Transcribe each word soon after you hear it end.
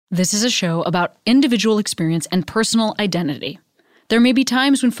This is a show about individual experience and personal identity. There may be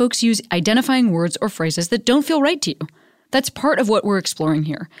times when folks use identifying words or phrases that don't feel right to you. That's part of what we're exploring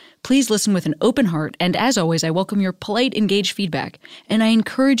here. Please listen with an open heart, and as always, I welcome your polite, engaged feedback, and I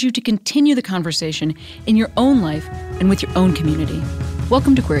encourage you to continue the conversation in your own life and with your own community.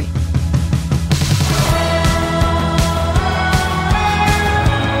 Welcome to Queery.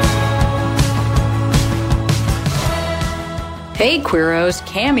 Hey Queeros,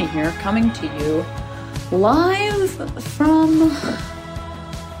 Cami here, coming to you live from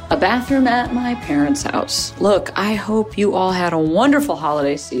a bathroom at my parents' house. Look, I hope you all had a wonderful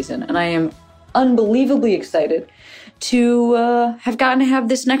holiday season, and I am unbelievably excited to have gotten to have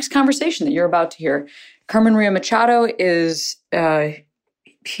this next conversation that you're about to hear. Carmen Maria Machado is a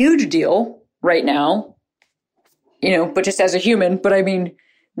huge deal right now, but just as a human, but I mean,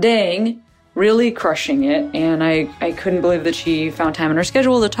 dang, really crushing it, and I couldn't believe that she found time in her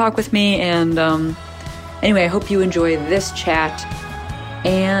schedule to talk with me, and anyway, I hope you enjoy this chat,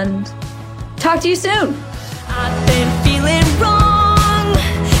 and talk to you soon. I've been feeling wrong,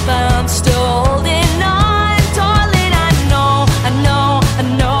 but I'm still holding on, darling. I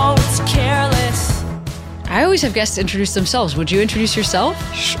know it's careless. I always have guests introduce themselves. Would you introduce yourself?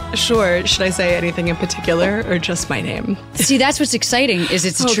 Sure. Should I say anything in particular or just my name? See, that's what's exciting. Is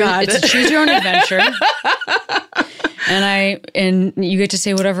it's a choose your own adventure, and you get to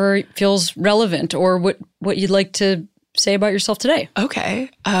say whatever feels relevant or what you'd like to say about yourself today. Okay.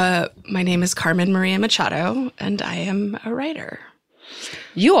 My name is Carmen Maria Machado, and I am a writer.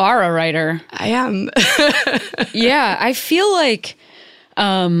 You are a writer. I am. Yeah, I feel like,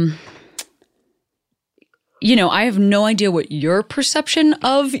 I have no idea what your perception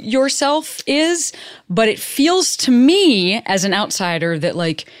of yourself is, but it feels to me as an outsider that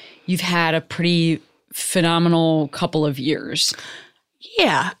like you've had a pretty phenomenal couple of years.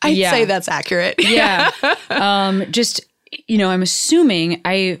 Yeah, I'd say that's accurate. Yeah. I'm assuming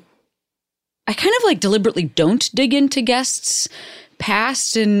I kind of like deliberately don't dig into guests'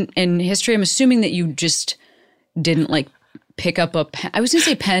 past and history. I'm assuming that you just didn't like pick up a pen. I was going to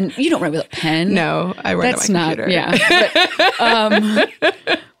say pen. You don't write with a pen. No, I write on my computer. Yeah.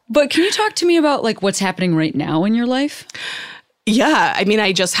 But can you talk to me about like what's happening right now in your life? Yeah. I mean,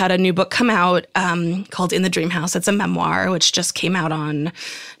 I just had a new book come out called In the Dream House. It's a memoir, which just came out on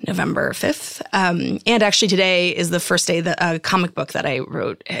November 5th. And actually today is the first day that a comic book that I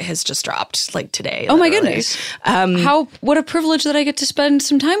wrote has just dropped, like today. Oh, literally. my goodness. What a privilege that I get to spend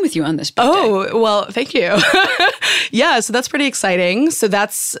some time with you on this book. Oh, well, thank you. Yeah, so that's pretty exciting. So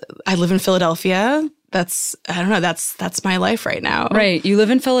I live in Philadelphia. That's my life right now. Right. You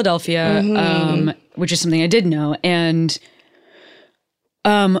live in Philadelphia, which is something I did know. And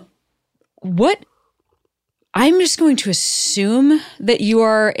what I'm just going to assume that you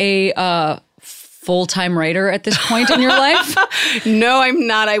are a full-time writer at this point in your life. No, I'm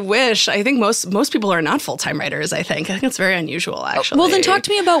not. I wish. I think most people are not full-time writers. I think it's very unusual, actually. Well, then talk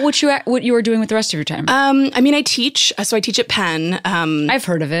to me about what you are doing with the rest of your time. I mean, I teach. So I teach at Penn. I've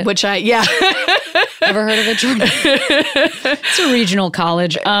heard of it. Never heard of it, Jordan? It's a regional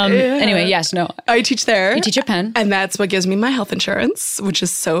college. Anyway, yes, no. I teach there. You teach at Penn. And that's what gives me my health insurance, which is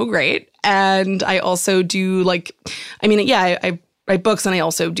so great. And I also do I write books, and I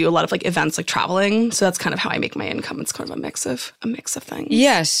also do a lot of like events, like traveling. So that's kind of how I make my income. It's kind of a mix of things.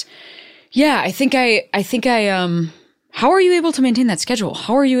 Yes. Yeah, I think how are you able to maintain that schedule?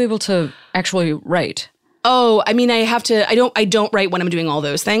 How are you able to actually write? Oh, I mean, I don't write when I'm doing all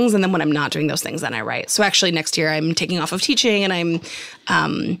those things. And then when I'm not doing those things, then I write. So actually next year I'm taking off of teaching, and I'm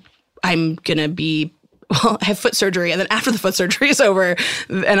going to be, I have foot surgery. And then after the foot surgery is over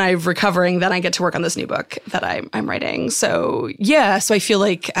and I'm recovering, then I get to work on this new book that I'm writing. So yeah, so I feel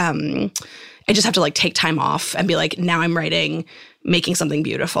like I just have to like take time off and be like, now I'm writing, making something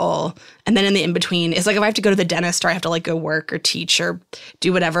beautiful. And then in the in-between, it's like if I have to go to the dentist or I have to like go work or teach or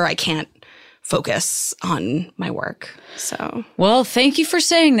do whatever, I can't focus on my work. So, well, thank you for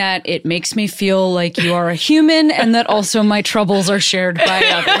saying that. It makes me feel like you are a human and that also my troubles are shared by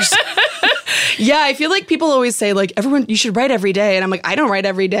others. Yeah, I feel like people always say like, you should write every day. And I'm like, I don't write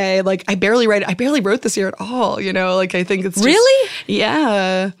every day. Like I barely wrote this year at all. Like I think it's just, really?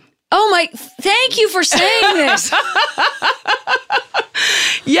 Yeah. Oh my, thank you for saying this.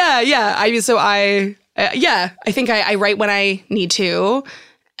 Yeah. I think I write when I need to.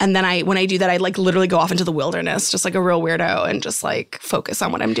 And then when I do that, I like literally go off into the wilderness, just like a real weirdo, and just like focus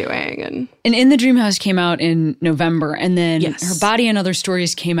on what I'm doing. And In the Dream House came out in November, and then Her Body and Other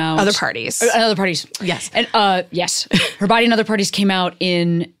Stories came out. Other Parties. Other Parties. Yes. And yes. Her Body and Other Parties came out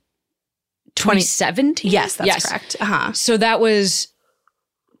in 2017? Yes, that's correct. Uh-huh. So that was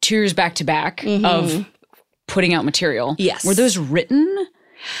 2 years back to back of putting out material. Yes. Were those written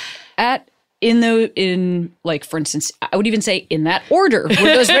in like, for instance, I would even say in that order. Were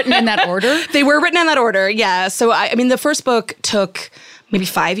those written in that order? They were written in that order, yeah. So, I mean, the first book took maybe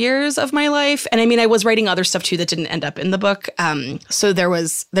 5 years of my life. And I mean, I was writing other stuff too that didn't end up in the book. So there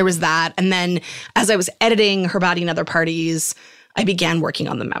was that. And then as I was editing Her Body and Other Parties, I began working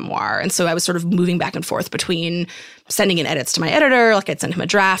on the memoir. And so I was sort of moving back and forth between sending in edits to my editor. Like, I'd send him a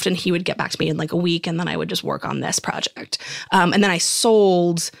draft and he would get back to me in like a week, and then I would just work on this project. And then I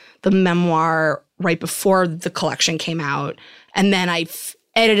sold the memoir right before the collection came out. And then I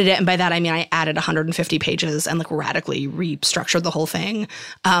edited it. And by that, I mean, I added 150 pages and like radically restructured the whole thing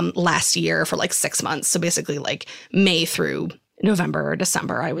last year for like 6 months. So basically like May through November or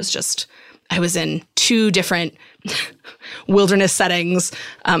December, I was in 2 different wilderness settings,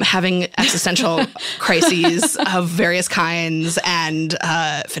 having existential crises of various kinds, and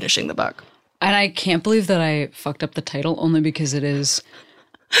finishing the book. And I can't believe that I fucked up the title, only because it is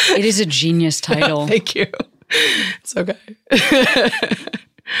a genius title. Thank you. It's okay.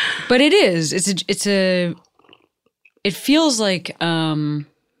 But it is. It feels like,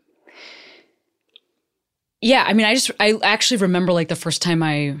 yeah, I mean, I actually remember like the first time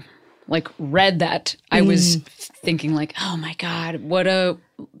I like read that, I was thinking like, oh my God,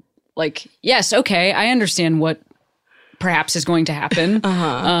 yes, okay, I understand what perhaps is going to happen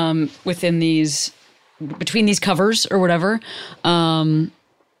between these covers or whatever. And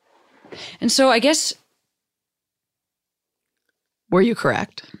so I guess. Were you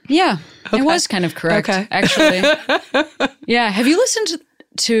correct? Yeah, okay. I was kind of correct, actually. Yeah. Have you listened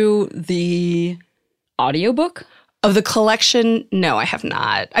to the audiobook? Of the collection? No, I have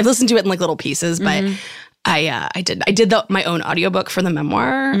not. I've listened to it in like little pieces, but I did my own audiobook for the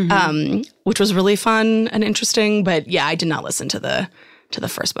memoir, which was really fun and interesting. But yeah, I did not listen to the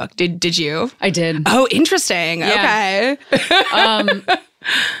first book. Did you? I did. Oh, interesting. Yeah. Okay.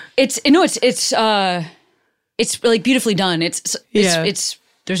 It's like beautifully done. It's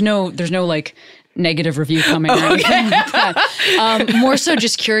there's no like negative review coming or anything like that. More so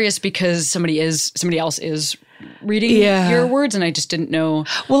just curious because somebody else is reading your words, and I just didn't know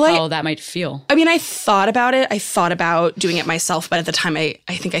how that might feel. I mean, I thought about it. I thought about doing it myself, but at the time I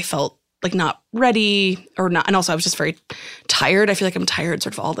think I felt like not ready or not. And also I was just very tired. I feel like I'm tired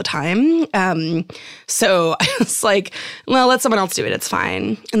sort of all the time. So I was like, well, let someone else do it. It's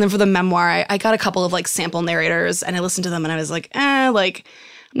fine. And then for the memoir, I got a couple of like sample narrators and I listened to them and I was like, like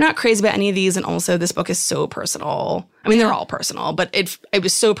I'm not crazy about any of these. And also this book is so personal. I mean, they're all personal, but it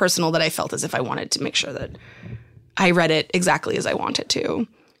was so personal that I felt as if I wanted to make sure that I read it exactly as I wanted to.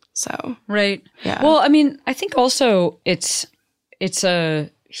 So. Right. Yeah. Well, I mean, I think also it's a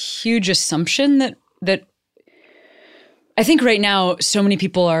huge assumption that I think right now so many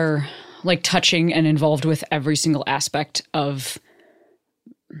people are like touching and involved with every single aspect of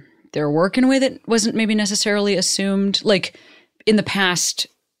their work in a way that wasn't maybe necessarily assumed. Like in the past,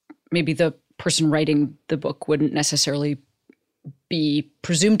 maybe the person writing the book wouldn't necessarily be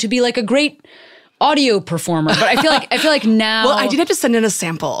presumed to be like a great audio performer, but I feel like now. Well, I did have to send in a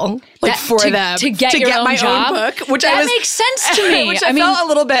sample to get my job? own book, which makes sense to me. Which I felt a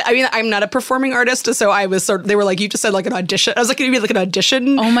little bit. I mean, I'm not a performing artist, so I was they were like, you just said like an audition. I was like, it'd be like an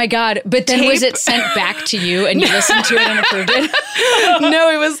audition. Oh my God! But then was it sent back to you and you listened to it and approved it?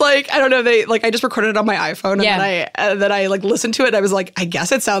 No, it was like I don't know. I just recorded it on my iPhone and then I like listened to it. And I was like, I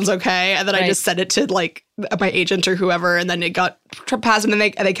guess it sounds okay, and then I just sent it to like my agent or whoever, and then it got passed, and then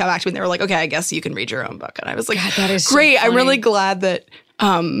they came back to me and they were like, okay, I guess you can read your own book. And I was like, God, that is great. So I'm really glad that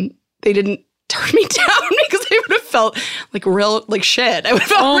they didn't turn me down because I would have felt like real like shit. I would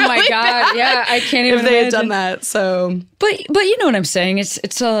have felt really my God, bad yeah, I can't even if they had done that. So, but you know what I'm saying? It's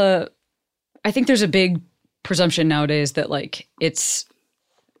I think there's a big presumption nowadays that like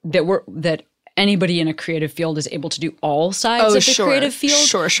that anybody in a creative field is able to do all sides of the creative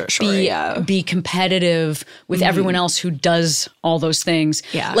field. Sure. Be competitive with everyone else who does all those things.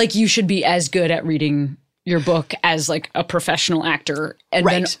 Yeah. Like you should be as good at reading your book as like a professional actor, and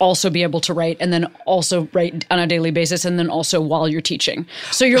then also be able to write, and then also write on a daily basis, and then also while you're teaching.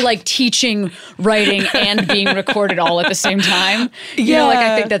 So you're like teaching, writing, and being recorded all at the same time. You know, like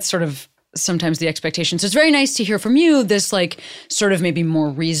I think that's sort of sometimes the expectation. So it's very nice to hear from you this like sort of maybe more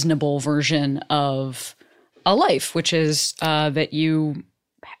reasonable version of a life, which is that you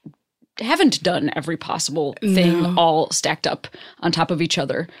haven't done every possible thing all stacked up on top of each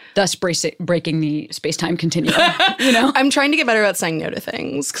other, thus breaking the space-time continuum. I'm trying to get better at saying no to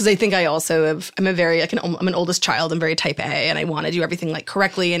things because I think I also have. I'm an oldest child. I'm very type A, and I want to do everything like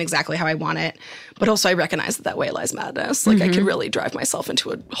correctly and exactly how I want it. But also, I recognize that way lies madness. Like I could really drive myself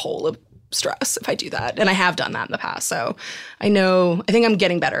into a hole of stress if I do that, and I have done that in the past. So I think I'm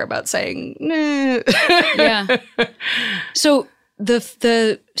getting better about saying nah. Yeah. So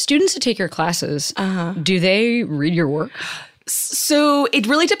the students that take your classes, do they read your work? So it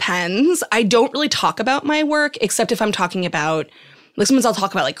really depends. I don't really talk about my work except if I'm talking about, like sometimes I'll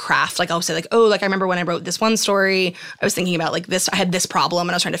talk about like craft. Like I'll say like, oh, like I remember when I wrote this one story, I was thinking about like this, I had this problem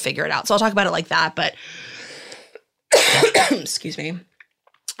and I was trying to figure it out. So I'll talk about it like that. But excuse me.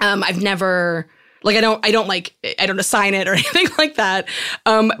 I've never, like, I don't assign it or anything like that.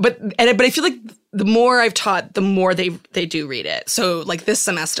 But I feel like the more I've taught, the more they do read it. So like this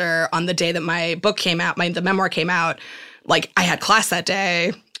semester on the day that my book came out, the memoir came out, like I had class that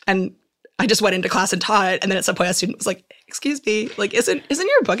day and I just went into class and taught. And then at some point a student was like, excuse me, like, isn't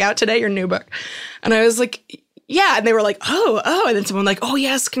your book out today, your new book? And I was like, yeah. And they were like, oh. And then someone like, oh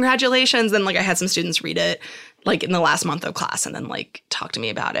yes, congratulations. Then like I had some students read it like in the last month of class and then like talk to me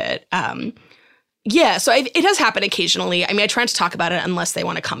about it. Yeah, so it does happen occasionally. I mean, I try not to talk about it unless they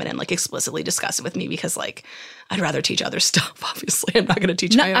want to come in and like explicitly discuss it with me because like I'd rather teach other stuff. Obviously, I'm not going to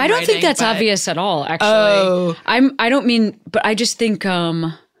teach my own I don't writing, think that's obvious at all. Actually, I don't mean, but I just think.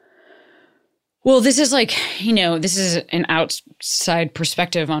 Well, this is like, this is an outside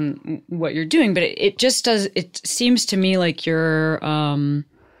perspective on what you're doing, but it just does. It seems to me like you're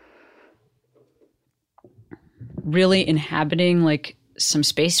really inhabiting like some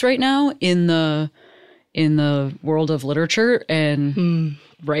space right now in the world of literature and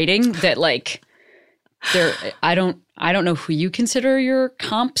writing that like I don't know who you consider your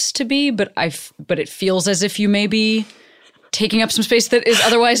comps to be, but it feels as if you may be taking up some space that is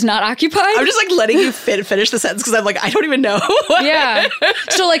otherwise not occupied. I'm just like letting you finish the sentence because I'm like, I don't even know. Yeah.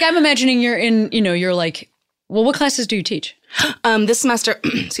 So like I'm imagining you're in, you're like, well, what classes do you teach? This semester,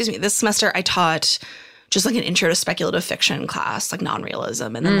 this semester I taught just like an intro to speculative fiction class, like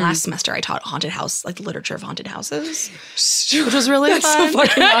non-realism. And then last semester I taught haunted house, like literature of haunted houses, which was really fun. So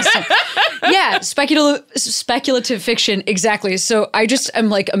fucking awesome. Yeah, speculative fiction, exactly. So I just am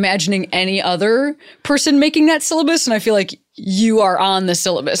like imagining any other person making that syllabus, and I feel like you are on the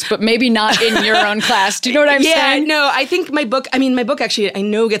syllabus, but maybe not in your own class. Do you know what I'm saying? Yeah, no, I think my book actually, I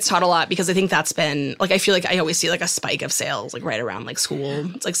know gets taught a lot because I think that's been, like, I feel like I always see like a spike of sales, like right around like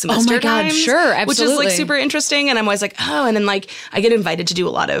school. It's like semester times, sure, absolutely. Which is like super interesting. And I'm always like, oh, and then like I get invited to do a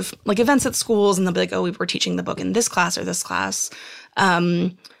lot of like events at schools and they'll be like, oh, we're teaching the book in this class or this class,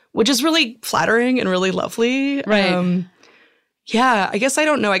 which is really flattering and really lovely. Right. Yeah, I guess I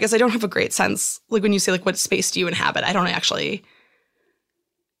don't know. I guess I don't have a great sense. Like when you say like what space do you inhabit, I don't actually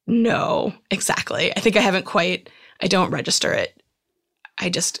know exactly. I think I don't register it. I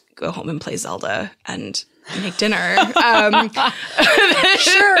just go home and play Zelda and make dinner.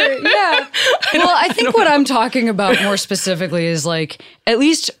 Sure, yeah. Well, I think what I'm talking about more specifically is like at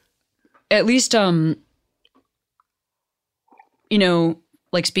least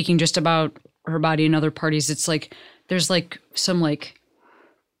like speaking just about her body and other parties, it's like there's like some like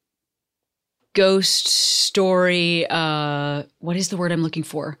ghost story, what is the word I'm looking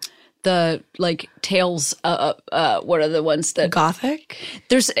for? The like tales, what are the ones that Gothic?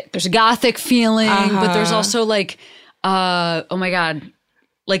 There's a Gothic feeling, but there's also like oh my God,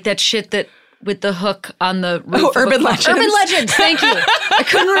 like that shit that with the hook on the roof. Oh, urban legends. Urban legends, thank you. I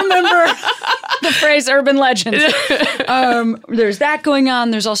couldn't remember the phrase urban legends. There's that going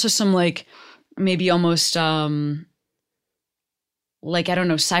on. There's also some like maybe almost like, I don't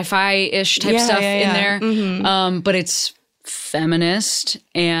know, sci-fi-ish type stuff in there. Mm-hmm. But it's feminist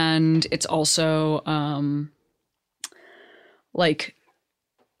and it's also like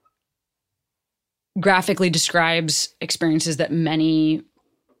graphically describes experiences that many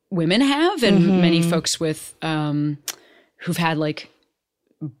women have and many folks with who've had like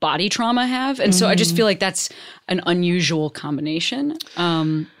body trauma have. And so I just feel like that's an unusual combination.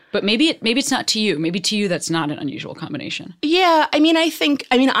 But maybe it's not to you. Maybe to you that's not an unusual combination. Yeah,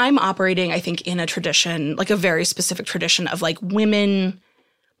 I'm operating, I think, in a tradition, like a very specific tradition of like women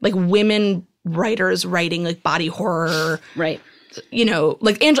writers writing like body horror. Right.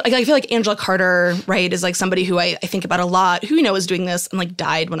 Like I feel like Angela Carter, right, is like somebody who I think about a lot, who, is doing this and like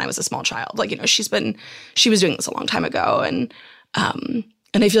died when I was a small child. Like, she was doing this a long time ago. And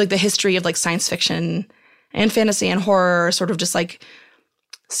I feel like the history of like science fiction and fantasy and horror sort of just like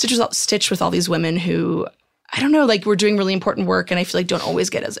stitched with all these women who I don't know, like we're doing really important work and I feel like don't always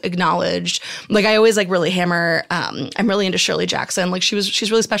get as acknowledged. Like I always like really hammer, I'm really into Shirley Jackson. Like she's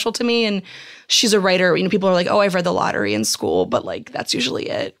really special to me and she's a writer. You know, people are like, oh, I've read The Lottery in school, but like that's usually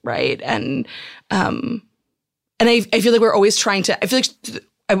it, right? And I feel like we're always trying to, I feel like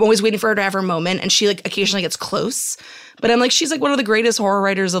I'm always waiting for her to have her moment and she like occasionally gets close. But I'm like, she's like one of the greatest horror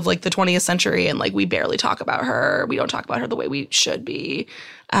writers of like the 20th century and like we barely talk about her. We don't talk about her the way we should be.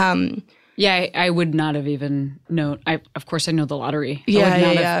 Yeah, I would not have even known. Of course, I know The Lottery. Yeah, I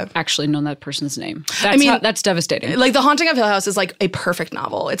would not have actually known that person's name. That's devastating. Like The Haunting of Hill House is like a perfect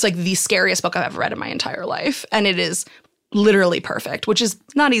novel. It's like the scariest book I've ever read in my entire life. And it is literally perfect, which is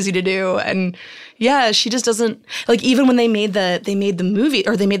not easy to do. And yeah, she just doesn't like even when they made the movie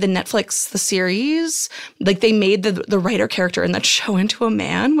or they made the Netflix, the series, like they made the writer character in that show into a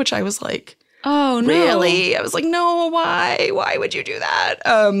man, which I was like, oh, no. Really? I was like, no, why? Why would you do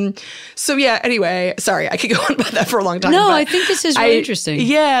that? So yeah, anyway, sorry, I could go on about that for a long time. No, but I think this is really interesting.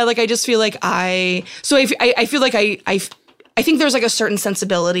 Yeah, like I just feel like I feel like I think there's like a certain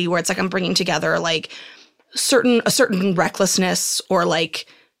sensibility where it's like I'm bringing together like a certain recklessness or like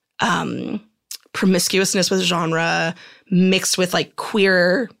promiscuousness with genre mixed with like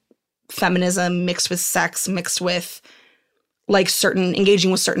queer feminism, mixed with sex, mixed with like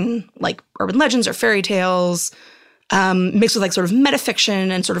engaging with certain like urban legends or fairy tales, mixed with like sort of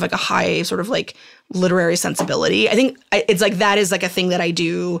metafiction and sort of like a high sort of like literary sensibility. I think it's like that is like a thing that I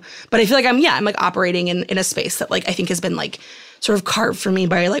do, but I feel like I'm like operating in a space that like I think has been like sort of carved for me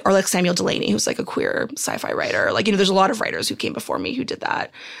by like, or like Samuel Delany, who's like a queer sci-fi writer. Like, you know, there's a lot of writers who came before me who did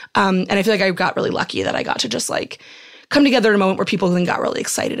that. And I feel like I got really lucky that I got to just like come together in a moment where people then got really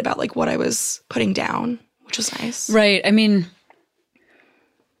excited about like what I was putting down, which was nice. Right. I mean,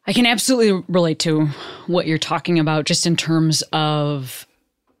 I can absolutely relate to what you're talking about just in terms of,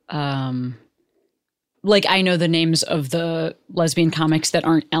 like, I know the names of the lesbian comics that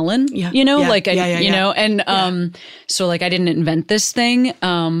aren't Ellen, you know, you know, and so like I didn't invent this thing,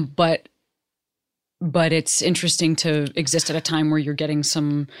 but it's interesting to exist at a time where you're getting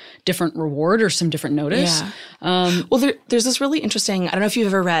some different reward or some different notice. Yeah. Well, there's this really interesting, I don't know if you've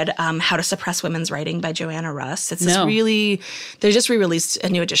ever read How to Suppress Women's Writing by Joanna Russ. It's this they just re-released a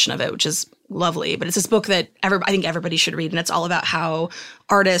new edition of it, which is lovely. But it's this book that I think everybody should read. And it's all about how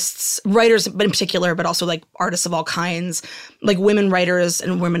artists, writers but in particular, but also like artists of all kinds, like women writers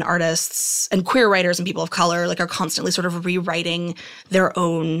and women artists and queer writers and people of color, like are constantly sort of rewriting their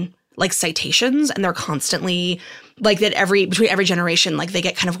own like citations, and they're constantly like that between every generation, like they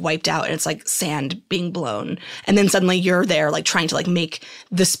get kind of wiped out and it's like sand being blown. And then suddenly you're there like trying to like make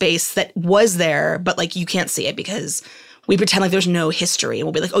the space that was there, but like you can't see it because we pretend like there's no history.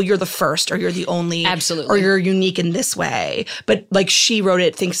 We'll be like, oh, you're the first or you're the only. Absolutely. Or you're unique in this way. But like she wrote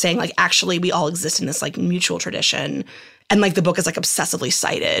it saying like actually we all exist in this like mutual tradition. And like the book is like obsessively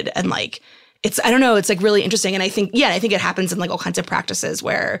cited and like I don't know, it's like really interesting. And I think it happens in like all kinds of practices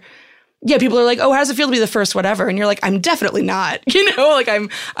where, people are like, oh, how does it feel to be the first whatever? And you're like, I'm definitely not, you know, like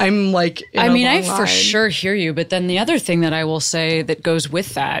I'm like, I mean, I for sure hear you. But then the other thing that I will say that goes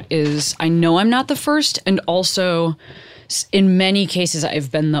with that is I know I'm not the first. And also in many cases,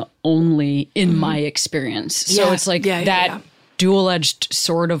 I've been the only in my experience. So it's like that dual-edged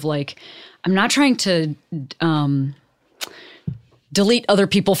sort of like, I'm not trying to, delete other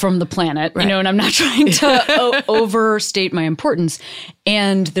people from the planet, you know, and I'm not trying to overstate my importance.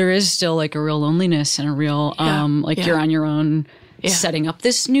 And there is still like a real loneliness and a real, you're on your own setting up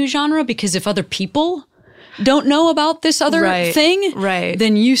this new genre, because if other people don't know about this other thing,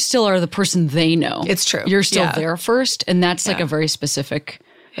 then you still are the person they know. It's true. You're still there first. And that's like a very specific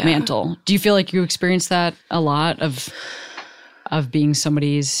mantle. Do you feel like you experience that a lot of being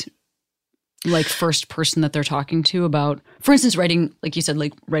somebody's like first person that they're talking to about, for instance, writing, like you said,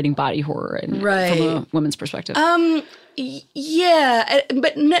 like writing body horror and from a woman's perspective? Yeah,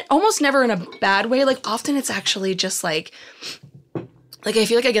 but almost never in a bad way. Like often it's actually just like I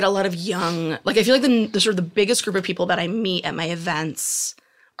feel like I get a lot of young, like I feel like the sort of the biggest group of people that I meet at my events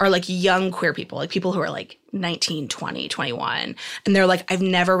are like young queer people, like people who are like 19, 20, 21. And they're like, I've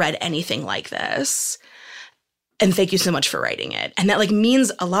never read anything like this. And thank you so much for writing it. And that like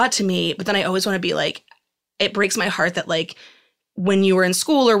means a lot to me. But then I always want to be like, it breaks my heart that like when you were in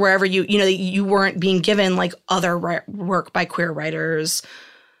school or wherever you weren't being given like other work by queer writers.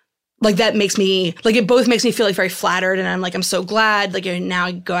 Like that makes me, like it both makes me feel like very flattered. And I'm like, I'm so glad like now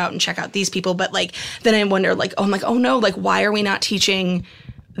I go out and check out these people. But like, then I wonder like, oh no, like why are we not teaching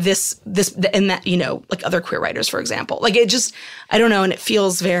this and that, you know, like other queer writers, for example. Like it just, I don't know. And it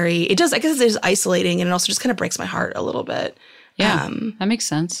feels very, I guess it's isolating, and it also just kind of breaks my heart a little bit. Yeah, that makes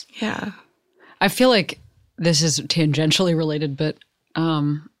sense. Yeah. I feel like this is tangentially related, but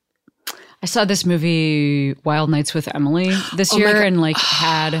I saw this movie Wild Nights with Emily this year and like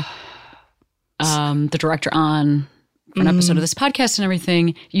had the director on for an episode of this podcast and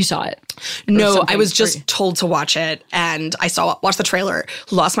everything. You saw it. No, I was just told to watch it, and I watched the trailer,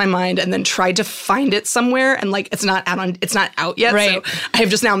 lost my mind, and then tried to find it somewhere, and like it's not out yet. Right. So I have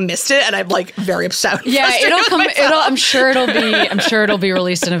just now missed it, and I'm like very upset. Yeah, I'm sure it'll be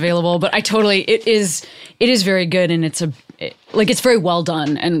released and available. But it is very good, and it's very well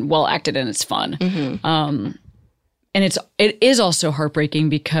done and well acted, and it's fun. And it is also heartbreaking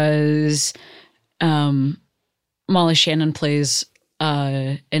because Molly Shannon plays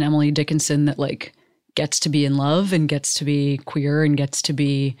an Emily Dickinson that like gets to be in love and gets to be queer and gets to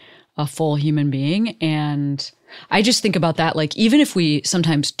be a full human being. And I just think about that, like, even if we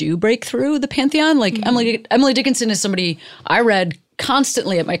sometimes do break through the pantheon, like Emily Dickinson is somebody I read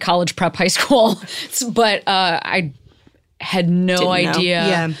constantly at my college prep high school, but I had no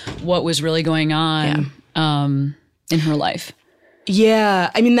idea what was really going on in her life.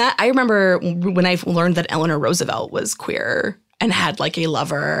 Yeah. I mean, I remember when I learned that Eleanor Roosevelt was queer and had like a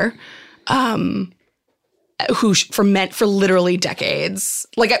lover who for literally decades.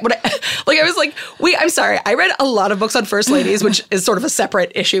 I was like, wait, I'm sorry. I read a lot of books on first ladies, which is sort of a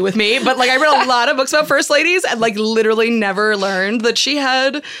separate issue with me. But like I read a lot of books about first ladies and like literally never learned that she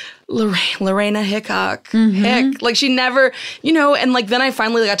had Lorena Hickok. Hick. Like she never, and like then I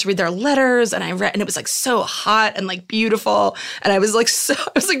finally got to read their letters and and it was like so hot and like beautiful. And I was like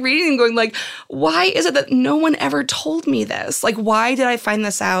reading and going like, why is it that no one ever told me this? Like, why did I find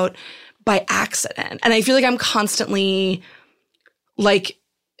this out by accident? And I feel like I'm constantly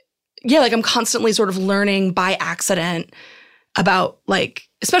I'm constantly sort of learning by accident about like,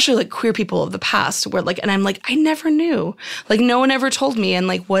 especially like queer people of the past where like, and I'm like, I never knew, like no one ever told me. And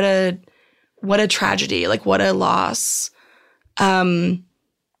like, what a tragedy, like what a loss. Yeah,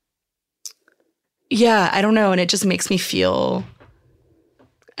 I don't know. And it just makes me feel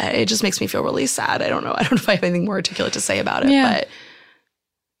really sad. I don't know if I have anything more articulate to say about it, but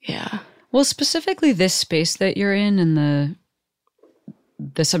yeah. Well, specifically this space that you're in and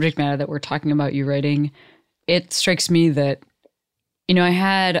the subject matter that we're talking about you writing, it strikes me that, I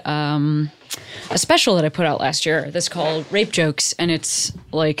had a special that I put out last year that's called Rape Jokes, and it's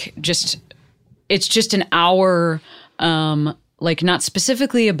like it's just an hour, like not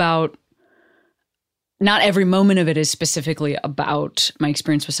specifically about, not every moment of it is specifically about my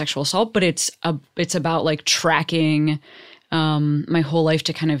experience with sexual assault, but it's about like tracking my whole life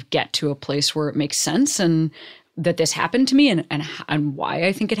to kind of get to a place where it makes sense and that this happened to me and why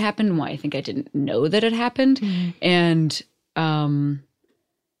I think it happened and why I think I didn't know that it happened. And,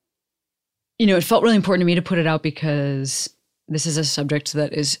 it felt really important to me to put it out because this is a subject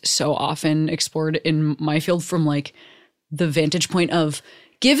that is so often explored in my field from like the vantage point of,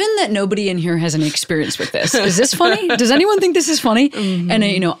 given that nobody in here has any experience with this, is this funny? Does anyone think this is funny? And,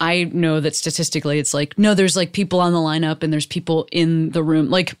 I know that statistically it's like, no, there's like people on the lineup and there's people in the room,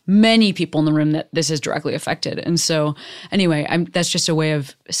 like many people in the room that this is directly affected. And so anyway, that's just a way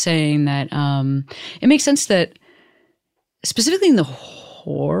of saying that it makes sense that specifically in the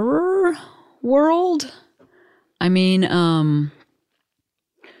horror world, I mean,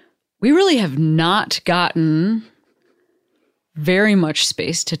 we really have not gotten very much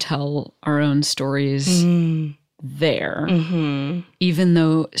space to tell our own stories there, even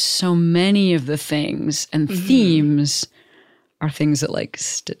though so many of the things and themes are things that like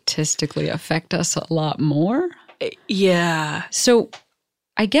statistically affect us a lot more. Yeah. So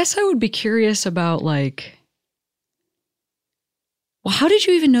I guess I would be curious about like, well, how did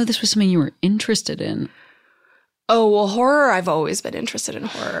you even know this was something you were interested in? Oh, well, horror, I've always been interested in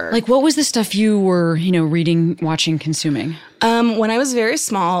horror. Like, what was the stuff you were, reading, watching, consuming? When I was very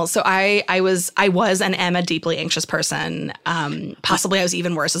small, so I was and am a deeply anxious person. Possibly I was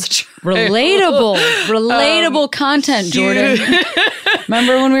even worse as a child. Relatable content, Jordan.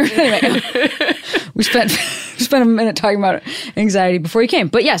 Remember when we were, anyway, we spent a minute talking about anxiety before you came,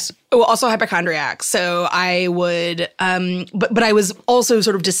 but yes. Well, also hypochondriac. So I would, but I was also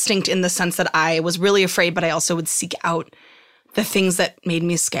sort of distinct in the sense that I was really afraid, but I also would seek out the things that made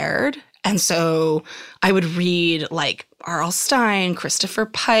me scared. And so I would read like R.L. Stine, Christopher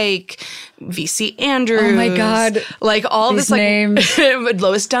Pike, V.C. Andrews. Oh my God. Like all these this like names.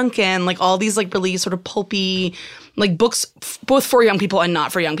 Lois Duncan, like all these like really sort of pulpy like books both for young people and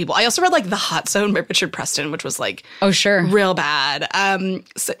not for young people. I also read like The Hot Zone by Richard Preston, which was like real bad.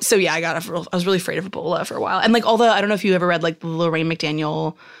 So yeah, I was really afraid of Ebola for a while. And like I don't know if you ever read like the Lorraine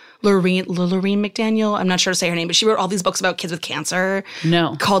McDaniel Lorene McDaniel. I'm not sure to say her name, but she wrote all these books about kids with cancer.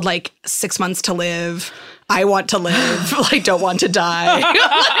 No. Called like 6 Months to Live. I Want to Live. Like, don't want to die.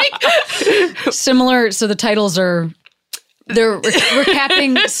 Similar. So the titles are, they're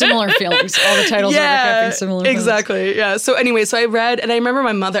recapping similar feelings. All the titles are recapping similar feelings. Exactly. Yeah. So anyway, so I read, and I remember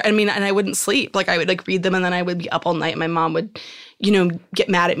my mother, and I wouldn't sleep. Like, I would like read them, and then I would be up all night, and my mom would, get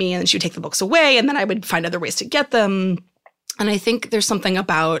mad at me, and then she would take the books away, and then I would find other ways to get them. And I think there's something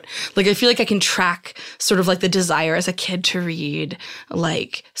about, like, I feel like I can track sort of like the desire as a kid to read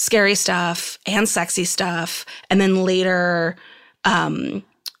like scary stuff and sexy stuff. And then later, and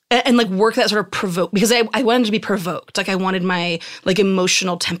like work that sort of provoke, because I wanted to be provoked. Like, I wanted my like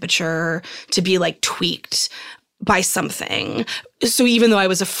emotional temperature to be like tweaked by something. So even though I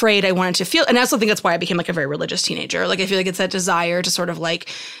was afraid, I wanted to feel, and I also think that's why I became like a very religious teenager. Like, I feel like it's that desire to sort of like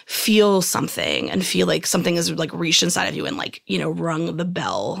feel something and feel like something is like reached inside of you and like, rung the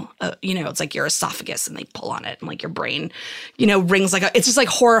bell. It's like your esophagus and they pull on it and like your brain, rings like it's just like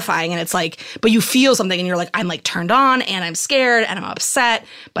horrifying. And it's like, but you feel something and you're like, I'm like turned on and I'm scared and I'm upset,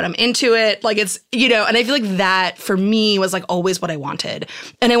 but I'm into it. Like, it's, and I feel like that for me was like always what I wanted.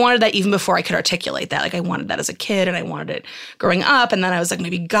 And I wanted that even before I could articulate that. Like, I wanted that as a kid and I wanted it growing up. And then I was like,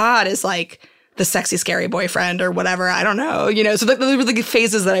 maybe God is like the sexy, scary boyfriend or whatever. I don't know, So those were the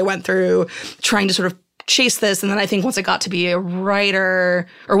phases that I went through trying to sort of chase this. And then I think once I got to be a writer,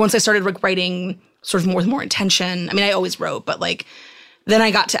 or once I started like writing sort of more with more intention, I mean, I always wrote, but like, then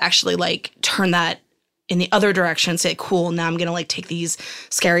I got to actually like turn that in the other direction, say, cool, now I'm going to like take these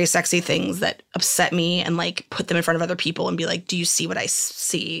scary, sexy things that upset me and like put them in front of other people and be like, do you see what I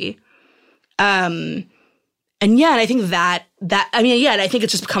see? And yeah, and I think and I think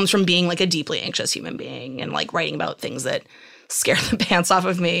it just comes from being like a deeply anxious human being and like writing about things that scare the pants off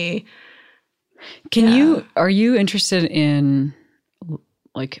of me. Are you interested in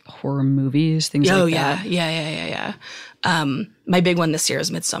like horror movies, things like that? Yeah. My big one this year is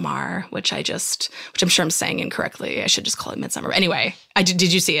Midsommar, which I'm sure I'm saying incorrectly. I should just call it Midsommar. Anyway,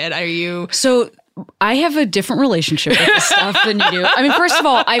 did you see it? Are you? So I have a different relationship with this stuff than you do. I mean, first of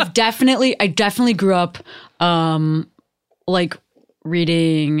all, I definitely grew up like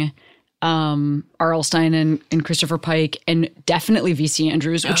reading R.L. Stein and Christopher Pike, and definitely V.C.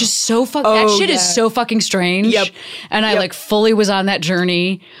 Andrews, which is so that shit is so fucking strange. Yep. And I like fully was on that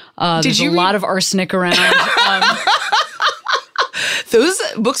journey. There's a lot of arsenic around. Those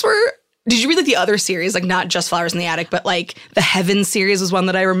books were. Did you read like the other series, like not just Flowers in the Attic, but like the Heaven series was one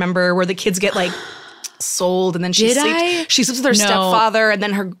that I remember where the kids get like sold and then she sleeps with her stepfather and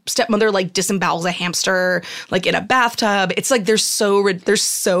then her stepmother like disembowels a hamster like in a bathtub. It's like they're so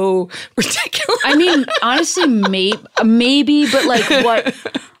ridiculous. I mean, honestly, maybe, but like what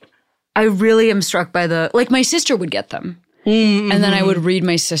I really am struck by like my sister would get them, and then I would read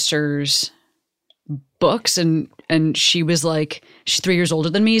my sister's books and she was like, she's 3 years older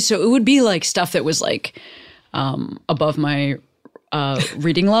than me, so it would be like stuff that was like above my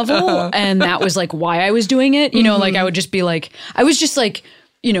reading level, and that was like why I was doing it. Like I would just be like, I was just like,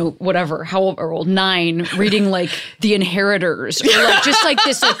 whatever, how old, 9, reading like The Inheritors, or like just like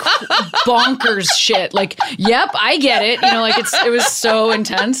this like bonkers shit. Like, yep, I get it. Like it was so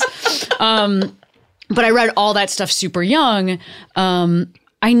intense. But I read all that stuff super young.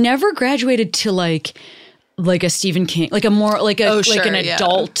 I never graduated to like a Stephen King, like a more like a like an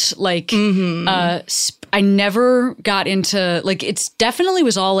adult like. I never got into like, it's definitely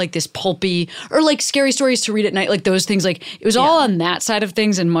was all like this pulpy or like scary stories to read at night, like those things. Like it was all on that side of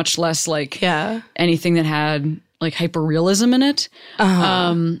things and much less like anything that had like hyper realism in it.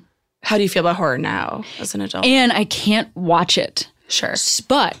 How do you feel about horror now as an adult? And I can't watch it. Sure.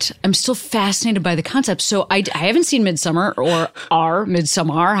 But I'm still fascinated by the concept. So I haven't seen Midsommar or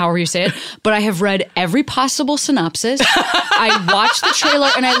Midsommar, however you say it, but I have read every possible synopsis. I watched the trailer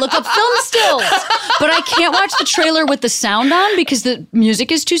and I look up film stills, but I can't watch the trailer with the sound on because the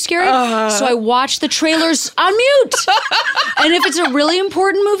music is too scary. So I watch the trailers on mute. And if it's a really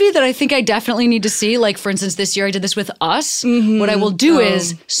important movie that I think I definitely need to see, like for instance, this year I did this with Us, what I will do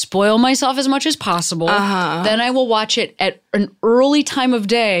is spoil myself as much as possible. Then I will watch it at an early time of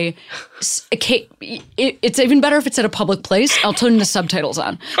day. It's even better if it's at a public place. I'll turn the subtitles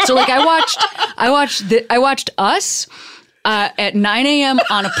on. So like I watched Us at 9 a.m.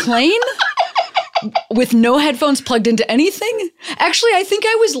 on a plane with no headphones plugged into anything. Actually, I think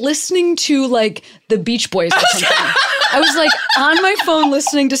I was listening to like the Beach Boys or something. I was like on my phone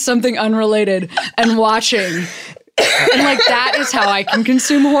listening to something unrelated and watching. And like that is how I can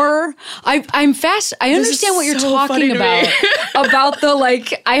consume horror. I'm fast. I understand what you're talking about the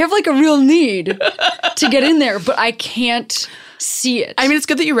like. I have like a real need to get in there, but I can't. see it. I mean, it's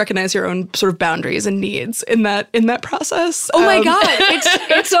good that you recognize your own sort of boundaries and needs in that process. Oh my God.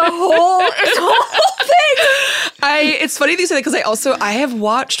 It's a whole thing. It's funny that you say that because I have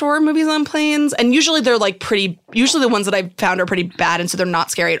watched horror movies on planes, and usually they're like usually the ones that I've found are pretty bad, and so they're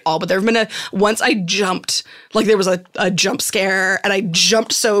not scary at all. But there have been once I jumped, like there was a jump scare, and I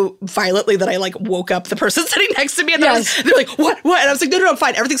jumped so violently that I like woke up the person sitting next to me, and they're like, what? And I was like, no, I'm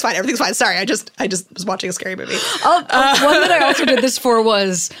fine. Everything's fine. Sorry, I just was watching a scary movie. One that I also did this for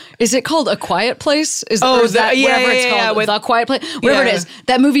is it called A Quiet Place? It's called? The Quiet Place? Whatever it is.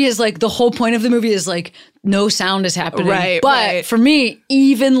 That movie is like, the whole point of the movie is like, no sound is happening. Right, but for me,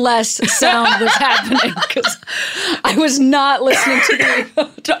 even less sound was happening because I was not listening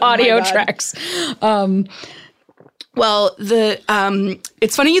to audio tracks. Well,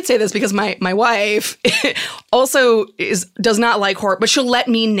 it's funny you'd say this because my wife also does not like horror, but she'll let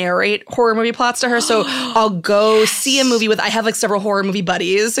me narrate horror movie plots to her. So I'll go see a movie I have like several horror movie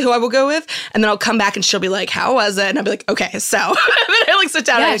buddies who I will go with, and then I'll come back and she'll be like, how was it? And I'll be like, okay, so. And then I like sit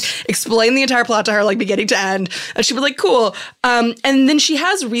down and explain the entire plot to her, like beginning to end. And she'll be like, cool. And then she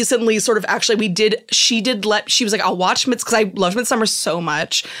has recently sort of actually, she was like, I'll watch because I love Midsommar so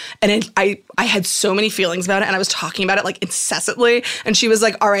much. And I had so many feelings about it, and I was talking about it like incessantly, and she was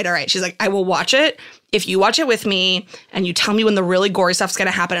like, all right. She's like, I will watch it if you watch it with me and you tell me when the really gory stuff's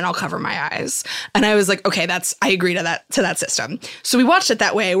gonna happen, and I'll cover my eyes. And I was like, okay, I agree to that system. So we watched it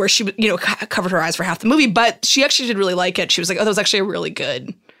that way, where she covered her eyes for half the movie, but she actually did really like it. She was like, oh, that was actually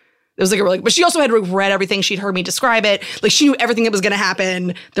but she also had read everything. She'd heard me describe it. Like, she knew everything that was gonna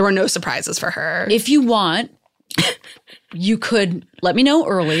happen. There were no surprises for her. If you want, you could let me know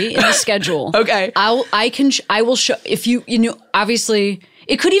early in the schedule. Okay. I will show, if you obviously,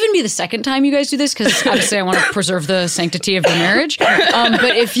 it could even be the second time you guys do this, because obviously I want to preserve the sanctity of the marriage.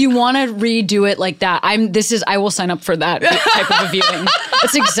 But if you want to redo it like that, I will sign up for that type of a viewing.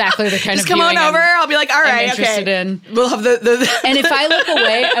 That's exactly the kind Just of viewing come on over. I'll be like, all right, I'm interested in. We'll have the And if I look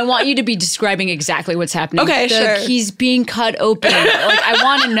away, I want you to be describing exactly what's happening. Okay, sure. He's being cut open. Like, I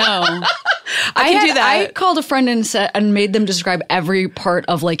want to know. I can do that. I called a friend and made them describe every part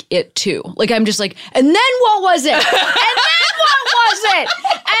of like It Too. Like, I'm just like, and then what was it? And then what was it?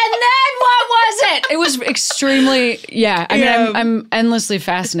 And then what was it? It was extremely, I mean, I'm endlessly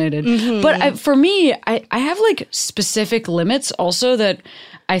fascinated. Mm-hmm. But for me, I have like specific limits also that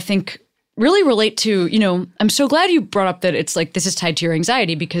I think really relate to, I'm so glad you brought up that it's like, this is tied to your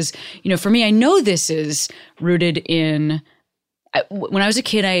anxiety, because, for me, I know this is rooted in, when I was a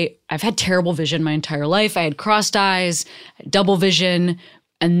kid, I've had terrible vision my entire life. I had crossed eyes, double vision,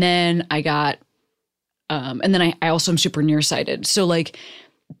 and then I got, I also am super nearsighted. So like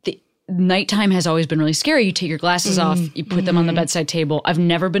the nighttime has always been really scary. You take your glasses off, you put them on the bedside table. I've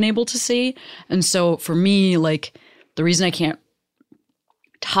never been able to see. And so for me, like the reason I can't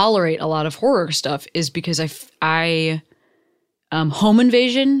tolerate a lot of horror stuff is because I home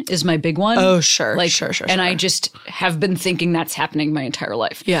invasion is my big one. Oh, sure. Like, sure. And I just have been thinking that's happening my entire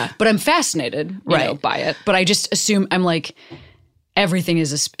life. Yeah. But I'm fascinated, by it. But I just assume I'm like, everything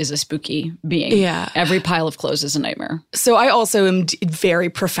is a spooky being. Yeah. Every pile of clothes is a nightmare. So I also am very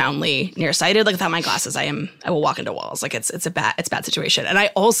profoundly nearsighted. Like, without my glasses, I will walk into walls. Like, it's a bad situation. And I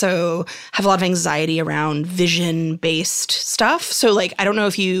also have a lot of anxiety around vision-based stuff. So like, I don't know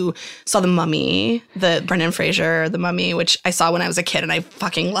if you saw The Mummy, the Brendan Fraser, The Mummy, which I saw when I was a kid and I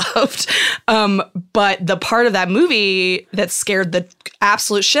fucking loved. But the part of that movie that scared the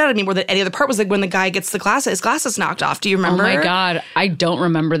absolute shit out of me more than any other part was like when the guy gets his glasses knocked off. Do you remember? Oh my God. I don't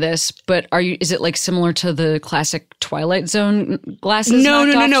remember this, but is it like similar to the classic Twilight Zone glasses? No.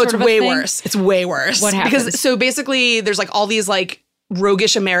 It's way worse. It's way worse. What happens? Because so basically there's like all these like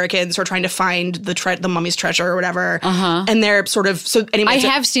roguish Americans who are trying to find the mummy's treasure or whatever. And they're sort of, so anyway. I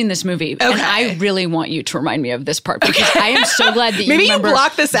have seen this movie, and I really want you to remind me of this part, because I am so glad that you maybe remember you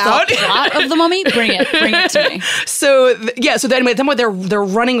block this out. The plot of The Mummy. Bring it to me. So anyway, at the point they're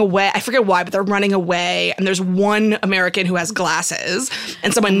running away. I forget why, but they're running away, and there's one American who has glasses,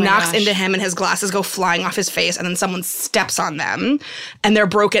 and someone knocks into him, and his glasses go flying off his face, and then someone steps on them, and they're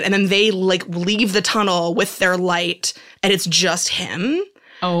broken, and then they like leave the tunnel with their light, and it's just him.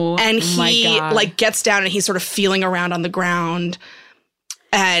 Oh, and he my God. like gets down and he's sort of feeling around on the ground.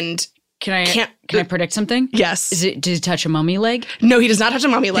 And can I predict something? Yes. Did he touch a mummy leg? No, he does not touch a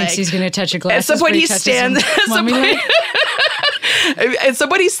mummy leg. Thinks he's going to touch a glass. At some point he stands. And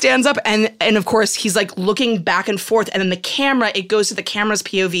somebody stands up and of course he's like looking back and forth, and then the camera, it goes to the camera's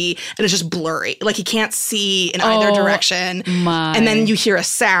POV and it's just blurry. Like he can't see in either direction. And then you hear a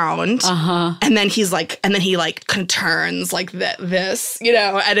sound. And then he like kind of turns like this, you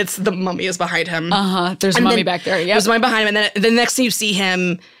know, and it's the mummy is behind him. There's a mummy back there. Yeah. There's a mummy behind him. And then the next thing you see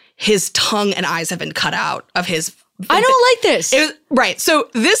him, his tongue and eyes have been cut out of his. I don't like this. Right. So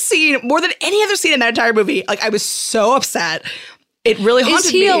this scene, more than any other scene in that entire movie, like I was so upset. It really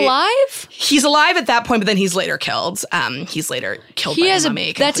haunted me. Is he alive? He's alive at that point, but then he's later killed. He's later killed by the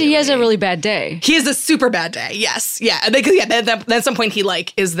mummy. He has a really bad day. He has a super bad day. Yes. Yeah. Because then at some point he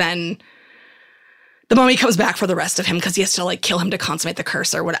like is then. The mummy comes back for the rest of him because he has to like kill him to consummate the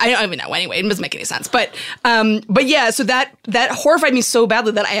curse or what. I don't even know. Anyway, it doesn't make any sense. But yeah, so that horrified me so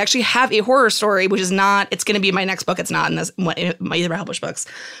badly that I actually have a horror story, which is not. It's going to be in my next book. It's not in this my either Helblich books,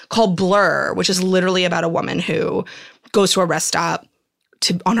 called Blur, which is literally about a woman who goes to a rest stop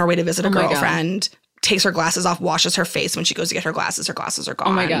on her way to visit a girlfriend. Takes her glasses off, washes her face. When she goes to get her glasses are gone.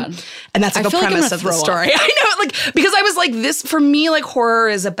 Oh my God. And that's like the premise of the story. I know, like, because I was like, this, for me, like, horror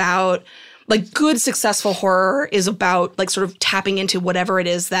is about, like, good, successful horror is about, like, sort of tapping into whatever it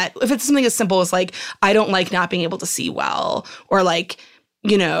is that, if it's something as simple as, like, I don't like not being able to see well, or, like,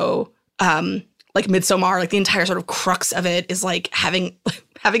 you know, like Midsommar, like, the entire sort of crux of it is, like, having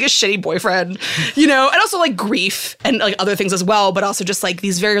a shitty boyfriend, you know, and also like grief and like other things as well, but also just like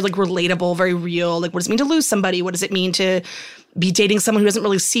these very like relatable, very real, like what does it mean to lose somebody? What does it mean to be dating someone who doesn't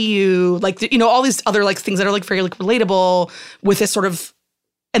really see you? Like, you know, all these other like things that are like very like relatable with this sort of,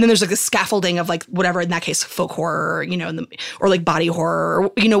 and then there's like the scaffolding of like whatever, in that case, folk horror, you know, or like body horror,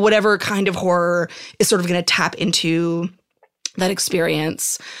 or, you know, whatever kind of horror is sort of going to tap into that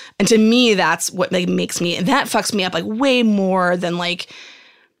experience. And to me, that's what like makes me, and that fucks me up like way more than like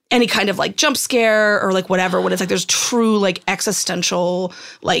any kind of like jump scare or like whatever, when it's like there's true like existential,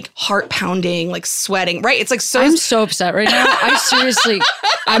 like heart pounding, like sweating, right? It's like so. I'm so upset right now. I seriously,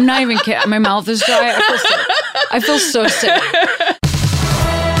 I'm not even kidding. My mouth is dry. I feel sick. I feel so sick.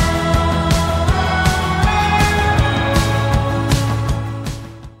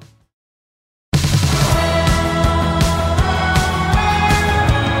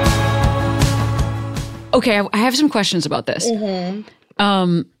 Okay, I have some questions about this.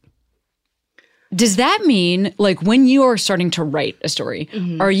 Does that mean, like, when you are starting to write a story,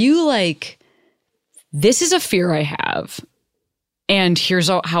 are you like, this is a fear I have, and here's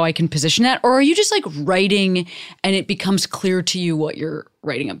how I can position that? Or are you just, like, writing, and it becomes clear to you what you're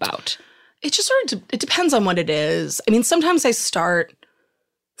writing about? It just sort of, it depends on what it is. I mean, sometimes I start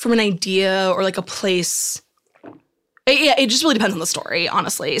from an idea or, like, a place. It just really depends on the story,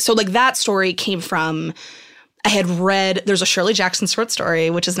 honestly. So, like, that story came from, I had read, there's a Shirley Jackson short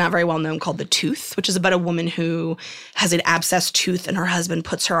story, which is not very well known, called The Tooth, which is about a woman who has an abscessed tooth and her husband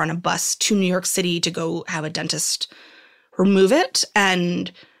puts her on a bus to New York City to go have a dentist remove it.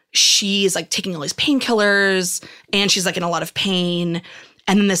 And she's like taking all these painkillers and she's like in a lot of pain.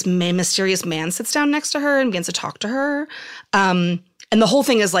 And then this mysterious man sits down next to her and begins to talk to her. And the whole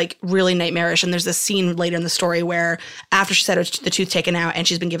thing is like really nightmarish. And there's this scene later in the story where after she's had the tooth taken out and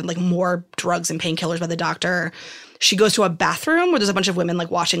she's been given like more drugs and painkillers by the doctor, she goes to a bathroom where there's a bunch of women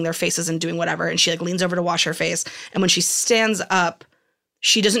like washing their faces and doing whatever. And she like leans over to wash her face. And when she stands up,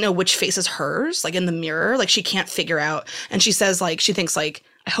 she doesn't know which face is hers, like in the mirror. Like she can't figure out. And she says like, she thinks like,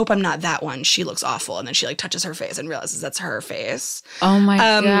 I hope I'm not that one. She looks awful. And then she like touches her face and realizes that's her face. Oh my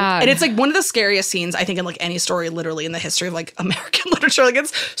God. And it's like one of the scariest scenes, I think, in like any story literally in the history of like American literature. Like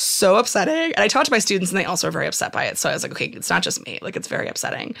it's so upsetting. And I talked to my students and they also are very upset by it. So I was like, okay, it's not just me. Like it's very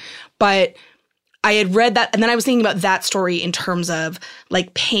upsetting. But I had read that. And then I was thinking about that story in terms of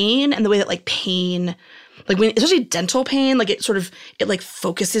like pain and the way that like pain, like when, especially dental pain, like it sort of, it like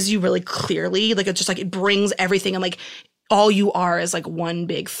focuses you really clearly. Like it's just like, it brings everything and like, all you are is like one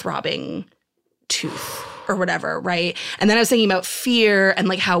big throbbing tooth or whatever, right? And then I was thinking about fear and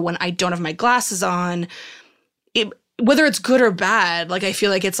like how when I don't have my glasses on, whether it's good or bad, like I feel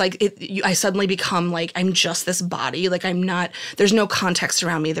like it's like I suddenly become like I'm just this body. Like I'm not, there's no context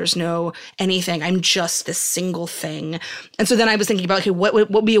around me. There's no anything. I'm just this single thing. And so then I was thinking about, okay, what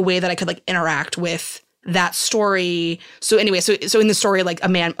would be a way that I could like interact with that story? So anyway, so in the story, like a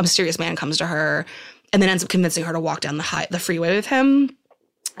mysterious man comes to her and then ends up convincing her to walk down the freeway with him.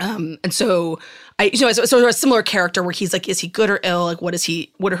 And so so a similar character where he's like, is he good or ill? Like, what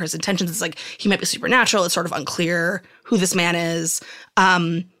are his intentions? It's like, he might be supernatural. It's sort of unclear who this man is.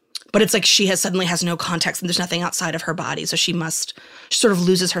 But it's like, she suddenly has no context and there's nothing outside of her body. So she sort of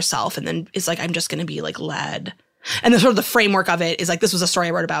loses herself. And then it's like, I'm just going to be like led. And the sort of the framework of it is like, this was a story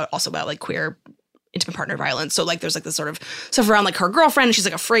I wrote about also about like queer intimate partner violence. So like there's like this sort of stuff around like her girlfriend. She's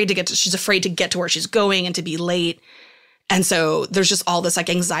like afraid to get to where she's going and to be late. And so there's just all this like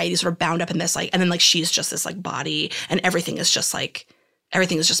anxiety sort of bound up in this like, and then like she's just this like body and everything is just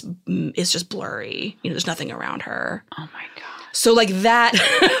blurry. You know, there's nothing around her. Oh my God. So like that,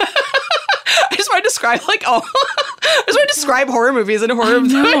 I just want to describe like I just want to describe horror movies and horror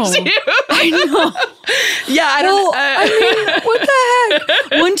movies. I know. Yeah, I don't. I mean, what the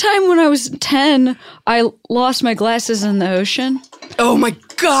heck? One time when I was 10, I lost my glasses in the ocean. Oh my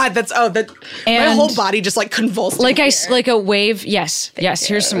God, my And whole body just like convulsed. Like a wave. Yes,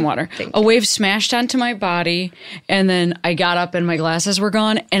 here's some water. A wave smashed onto my body, and then I got up and my glasses were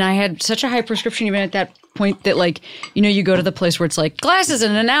gone. And I had such a high prescription even at that point that like, you know, you go to the place where it's like glasses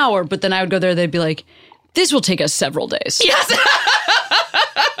in an hour, but then I would go there, they'd be like, this will take us several days. Yes.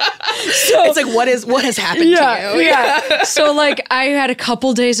 So it's like what has happened to you? Yeah. So like I had a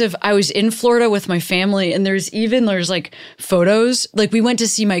couple days I was in Florida with my family, and there's like photos. Like we went to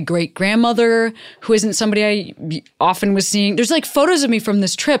see my great grandmother, who isn't somebody I often was seeing. There's like photos of me from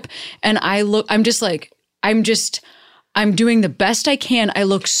this trip, and I'm doing the best I can. I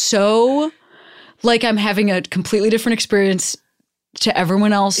look so like I'm having a completely different experience to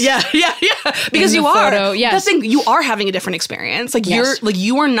everyone else. Yeah. Because you are. Photo, yes. That's the thing, you are having a different experience. Like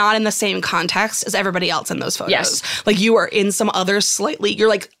you are not in the same context as everybody else in those photos. Yes. Like you are in some other you're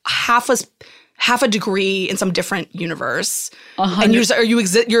like half a degree in some different universe. 100. And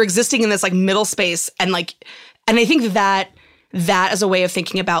you're existing in this like middle space, and I think that is a way of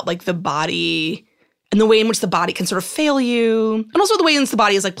thinking about like the body and the way in which the body can sort of fail you. And also the way in which the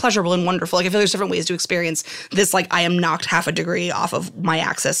body is like pleasurable and wonderful. Like I feel there's different ways to experience this. Like I am knocked half a degree off of my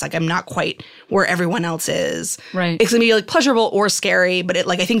axis. Like I'm not quite where everyone else is. Right. It's gonna be like pleasurable or scary. But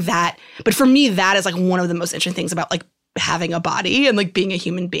but for me, that is like one of the most interesting things about like having a body and like being a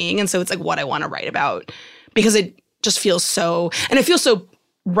human being. And so it's like what I want to write about, because it just feels so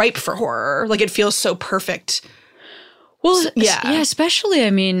ripe for horror. Like it feels so perfect. Well, yeah, especially,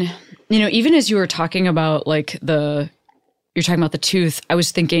 I mean, you know, even as you were talking about like you're talking about the tooth, I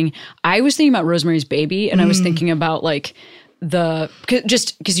was thinking about Rosemary's Baby, and I was thinking about like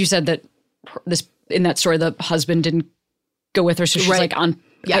just because you said that in that story, the husband didn't go with her. So she's like on,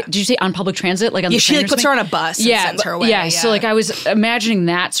 did you say on public transit? Like on the she like puts her on a bus and sends her away. Yeah. So like I was imagining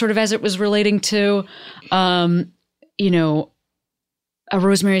that sort of as it was relating to, you know, a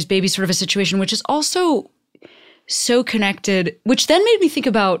Rosemary's Baby sort of a situation, which is also so connected, which then made me think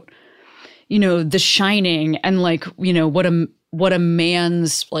about, you know, The Shining and like, you know, what a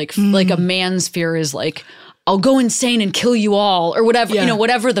man's like a man's fear is like, I'll go insane and kill you all or whatever, you know,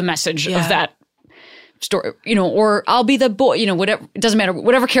 whatever the message of that story, you know, or I'll be the boy, you know, whatever, it doesn't matter,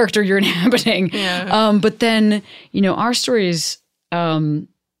 whatever character you're inhabiting. Yeah. But then, you know, our stories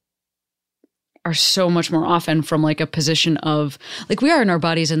are so much more often from like a position of like we are in our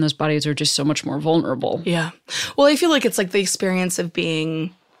bodies, and those bodies are just so much more vulnerable. Yeah. Well, I feel like it's like the experience of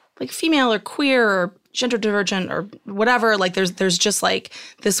being like female or queer or gender divergent or whatever. Like there's just like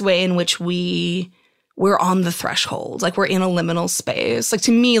this way in which we're on the threshold, like we're in a liminal space. Like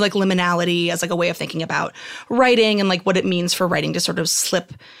to me, like liminality as like a way of thinking about writing and like what it means for writing to sort of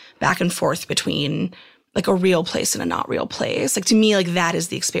slip back and forth between like a real place and a not real place. Like to me, like that is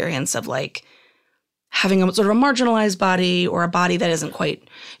the experience of like having a sort of a marginalized body or a body that isn't quite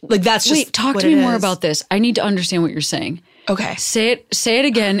like that's just. Wait, talk to me more about this. I need to understand what you're saying. Okay. Say it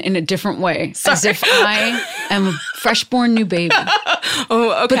again in a different way. Sorry. As if I am a freshborn new baby.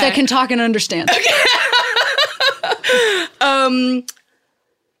 Oh, okay. But that can talk and understand. Okay.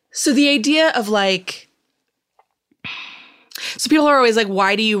 So the idea of like, so people are always like,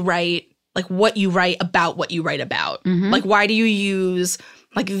 why do you write like what you write about what you write about? Mm-hmm. Like, why do you use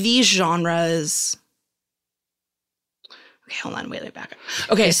like these genres? Okay, hold on, wait, back up.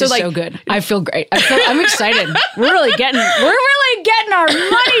 Okay, this so is like, so good. I feel great. I'm excited. We're really getting our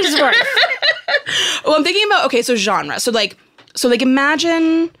money's worth. Well, I'm thinking about so genre. So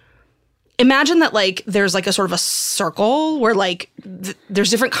imagine that like there's like a sort of a circle where like there's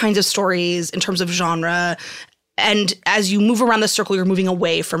different kinds of stories in terms of genre. And as you move around the circle, you're moving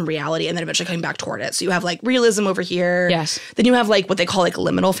away from reality and then eventually coming back toward it. So you have like realism over here. Yes. Then you have like what they call like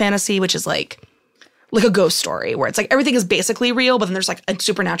liminal fantasy, which is like a ghost story where it's like everything is basically real, but then there's like a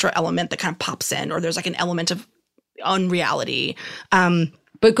supernatural element that kind of pops in, or there's like an element of unreality.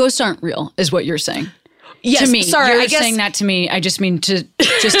 But ghosts aren't real, is what you're saying. Yes, to me, sorry, you're I guess, saying that to me. I just mean to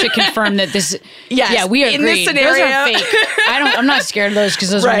confirm that this. Yes, yeah, we agree. In this scenario, those are fake. I'm not scared of those because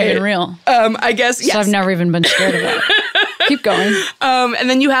those aren't even real. I guess yes. So I've never even been scared of that. Keep going. And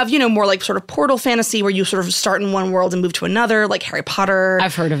then you have, more like sort of portal fantasy where you sort of start in one world and move to another, like Harry Potter.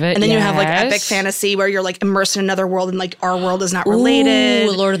 I've heard of it. And then you have like epic fantasy where you're like immersed in another world and like our world is not related.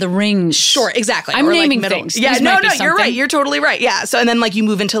 Ooh, Lord of the Rings. Sure, exactly. I'm Or, naming like, things. Yeah, These no, might be you're something. right. You're totally right. Yeah. So, and then like you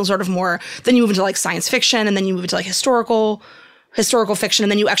move into sort of more, then you move into like science fiction and then you move into like historical fiction,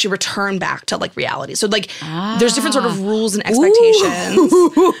 and then you actually return back to like reality. So like there's different sort of rules and expectations.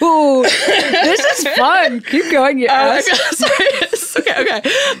 Ooh, this is fun. Keep going, you ass. Okay.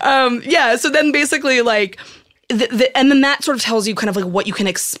 Yeah. So then basically like, and then that sort of tells you kind of like what you can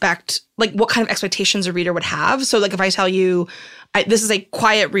expect, like what kind of expectations a reader would have. So like if I tell you, this is a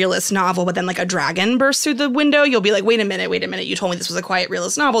quiet realist novel, but then like a dragon bursts through the window, you'll be like, wait a minute. You told me this was a quiet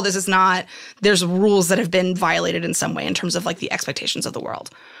realist novel. This is not. There's rules that have been violated in some way in terms of like the expectations of the world.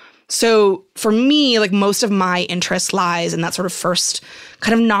 So for me, like most of my interest lies in that sort of first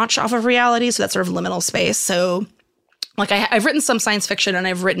kind of notch off of reality. So that sort of liminal space. So like I've written some science fiction and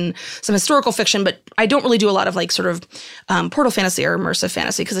I've written some historical fiction, but I don't really do a lot of like sort of portal fantasy or immersive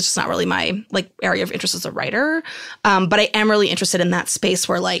fantasy because it's just not really my like area of interest as a writer. But I am really interested in that space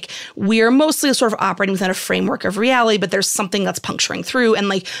where like we are mostly sort of operating within a framework of reality, but there's something that's puncturing through, and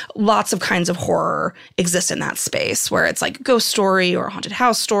like lots of kinds of horror exist in that space where it's like a ghost story or a haunted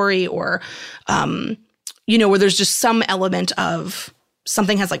house story or, where there's just some element of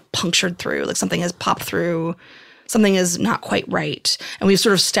something has like punctured through, like something has popped through. Something is not quite right. And we've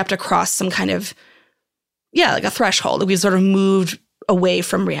sort of stepped across some kind of, like a threshold. We've sort of moved away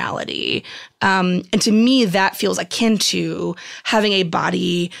from reality. And to me, that feels akin to having a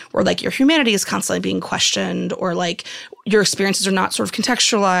body where like your humanity is constantly being questioned, or like your experiences are not sort of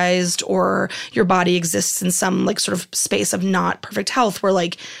contextualized, or your body exists in some like sort of space of not perfect health where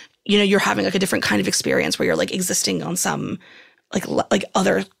like, you're having like a different kind of experience where you're like existing on some like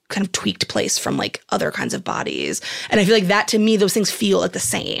other kind of tweaked place from like other kinds of bodies. And I feel like that, to me, those things feel like the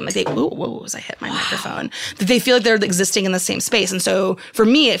same. Like whoa, as I hit my microphone. That they feel like they're existing in the same space. And so for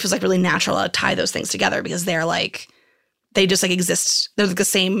me, it feels like really natural to tie those things together because they're like, they just like exist. They're like the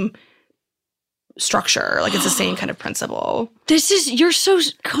same structure. Like it's the same kind of principle. You're so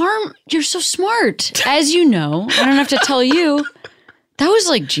calm. You're so smart. As you know, I don't have to tell you. That was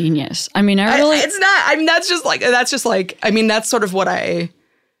like genius. I mean, it's not. I mean, that's just like. I mean, that's sort of what I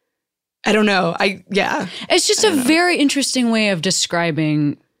don't know. It's just a very interesting way of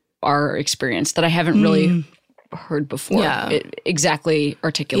describing our experience that I haven't really heard before. Yeah. Exactly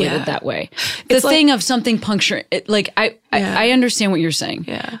articulated that way. The thing of something puncturing. I understand what you're saying.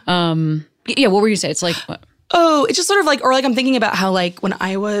 Yeah. What were you saying? It's like what? Oh, it's just sort of like, or like I'm thinking about how like when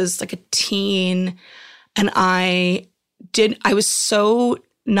I was like a teen, and I did not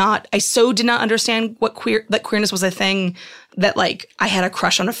understand that queerness was a thing, that like I had a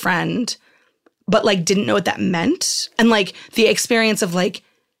crush on a friend, but like didn't know what that meant. And like the experience of like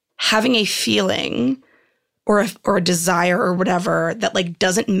having a feeling or a desire or whatever that like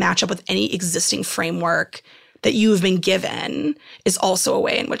doesn't match up with any existing framework that you have been given is also a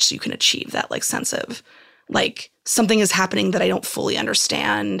way in which you can achieve that like sense of like something is happening that I don't fully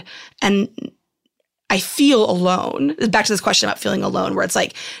understand. And I feel alone. Back to this question about feeling alone, where it's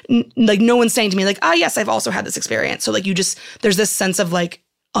like no one's saying to me like, oh yes, I've also had this experience. So like there's this sense of like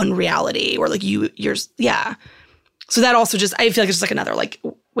unreality, or like you're. So that also just, I feel like it's just like another like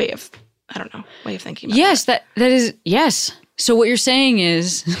way of thinking about yes, that is, yes. So what you're saying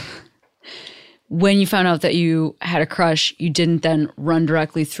is when you found out that you had a crush, you didn't then run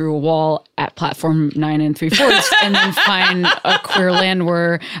directly through a wall at platform 9 3/4 and then find a queer land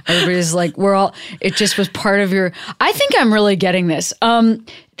where everybody's like, it just was part of your, I think I'm really getting this.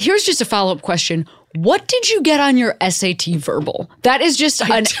 Here's just a follow-up question. What did you get on your SAT verbal? That is just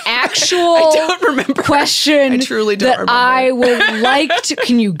an actual I don't remember. question. I truly don't remember. I would like to.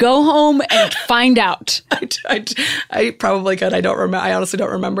 Can you go home and find out? I probably could. I don't remember. I honestly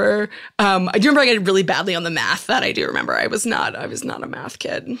don't remember. I do remember I did really badly on the math. That I do remember. I was not a math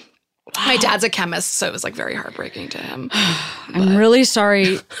kid. Wow. My dad's a chemist, so it was like very heartbreaking to him. I'm really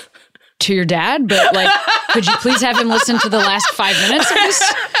sorry to your dad, but like, could you please have him listen to the last 5 minutes of this?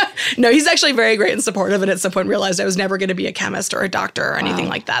 No, he's actually very great and supportive, and at some point realized I was never going to be a chemist or a doctor or anything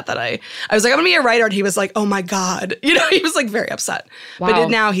like that. That I was like, I'm going to be a writer, and he was like, oh my God. He was like very upset. Wow. But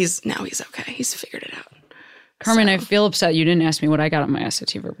now he's okay. He's figured it out. Carmen, I feel upset you didn't ask me what I got on my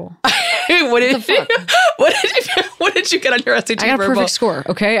SAT verbal. What did you get on your SAT verbal? I got a perfect score,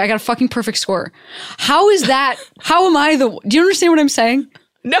 okay? I got a fucking perfect score. How is that? How am I do you understand what I'm saying?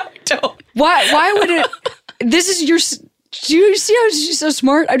 No, I don't. Why would it? This is your. Do you see how she's so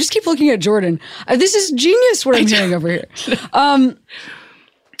smart? I just keep looking at Jordan. This is genius what I'm hearing over here.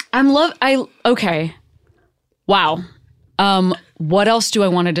 Okay. Wow. What else do I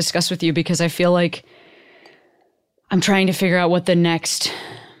want to discuss with you? Because I feel like I'm trying to figure out what the next...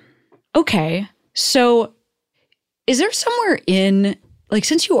 Okay, so is there somewhere in... Like,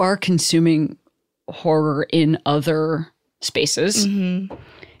 since you are consuming horror in other spaces,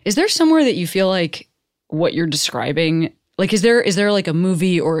 is there somewhere that you feel like what you're describing... Like, is there like a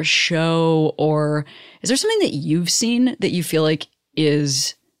movie or a show, or is there something that you've seen that you feel like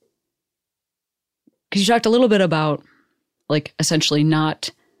is... Because you talked a little bit about, like, essentially not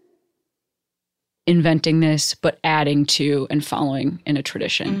inventing this, but adding to and following in a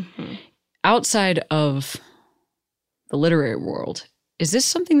tradition. Outside of the literary world, is this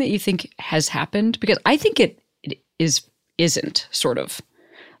something that you think has happened? Because I think it isn't, sort of,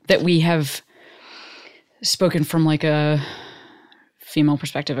 that we have spoken from, like, a female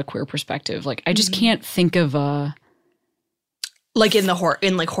perspective, a queer perspective. Like, I just can't think of a... Like in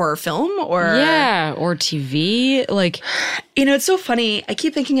horror film or... Yeah, or TV. Like... You know, it's so funny. I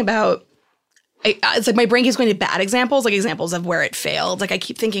keep thinking about... it's like my brain keeps going to bad examples, like examples of where it failed. Like I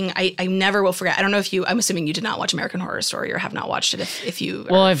keep thinking, I never will forget. I don't know if you... I'm assuming you did not watch American Horror Story or have not watched it if you...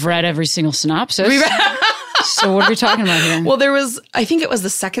 Well, I've read every single synopsis. So what are we talking about here? Well, there was... I think it was the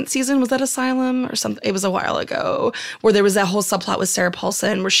second season. Was that Asylum or something? It was a while ago where there was that whole subplot with Sarah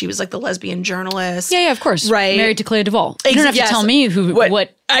Paulson where she was like the lesbian journalist. Yeah, of course. Right. Married to Clea Duvall. You don't have to tell me what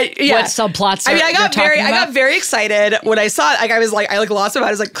subplots are, I got very excited when I saw it. Like I lost it.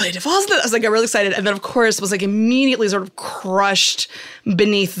 I was like, Clea Duvall's in it. I was like, I'm really excited. And then of course was like immediately sort of crushed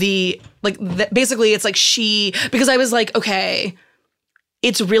beneath basically it's like because I was like, okay,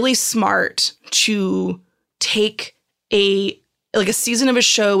 it's really smart to take a season of a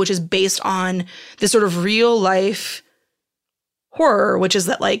show which is based on this sort of real life horror, which is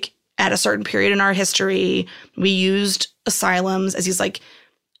that like at a certain period in our history, we used asylums as these like,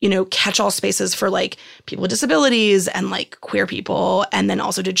 you know, catch-all spaces for like people with disabilities and like queer people, and then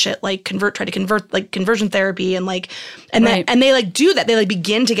also did shit like try to convert like conversion therapy and like and they like do that. They like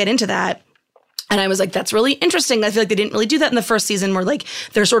begin to get into that. And I was like, that's really interesting. I feel like they didn't really do that in the first season where like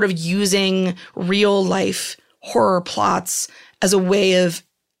they're sort of using real life horror plots as a way of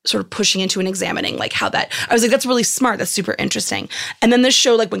sort of pushing into and examining like how that, I was like, that's really smart. That's super interesting. And then this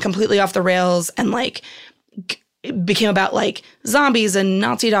show like went completely off the rails and like it became about like zombies and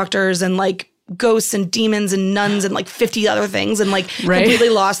Nazi doctors and like ghosts and demons and nuns and like 50 other things and like completely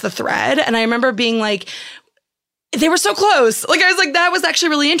lost the thread. And I remember being like, they were so close. Like, I was like, that was actually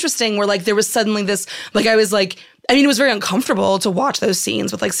really interesting where like there was suddenly this, like, I was like, I mean, it was very uncomfortable to watch those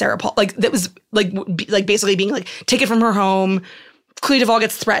scenes with like Sarah Paul, like that was like basically being like taken from her home. Clea Duvall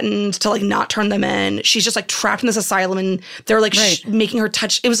gets threatened to like not turn them in. She's just like trapped in this asylum and they're like making her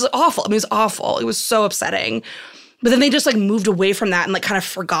touch. It was awful. I mean, it was awful. It was so upsetting. But then they just like moved away from that and like kind of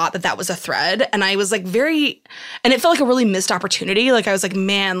forgot that was a thread. And I was like and it felt like a really missed opportunity. Like I was like,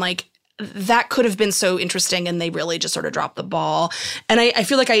 man, like that could have been so interesting and they really just sort of dropped the ball. And I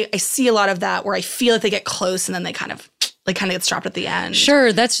feel like I see a lot of that where I feel like they get close and then they kind of get stopped at the end.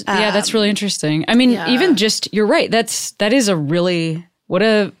 Sure. That's really interesting. I mean, even just, you're right. That is a really, what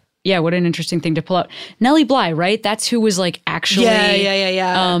an interesting thing to pull out. Nellie Bly, right? That's who was like actually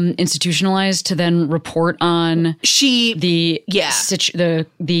institutionalized to then report on the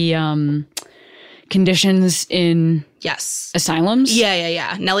conditions in asylums.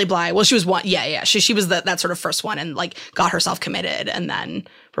 Yeah. Nellie Bly. Well, she was one. Yeah. She was that sort of first one and like got herself committed and then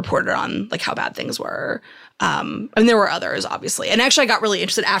reported on like how bad things were. And there were others, obviously. And actually, I got really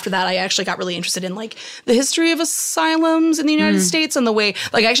interested after that. I actually got really interested in like the history of asylums in the United States and the way,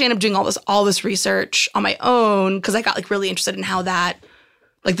 like, I actually ended up doing all this research on my own because I got like really interested in how that,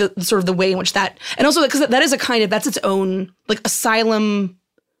 like the sort of the way in which that, and also because that is that's its own like asylum.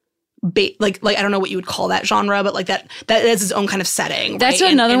 Like I don't know what you would call that genre, but like that is its own kind of setting. That's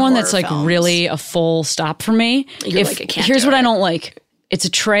right? another in one that's like films. Really a full stop for me. Here's what I don't like. It's a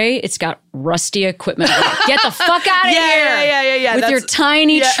tray. It's got rusty equipment. Get the fuck out of here! Yeah. With your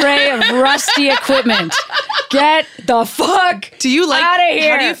tiny tray of rusty equipment. Get the fuck Do you like? out of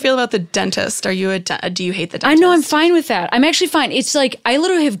here! How do you feel about the dentist? Are you do you hate the dentist? I know I'm fine with that. I'm actually fine. It's like I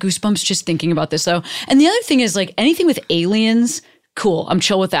literally have goosebumps just thinking about this though. And the other thing is like anything with aliens. Cool, I'm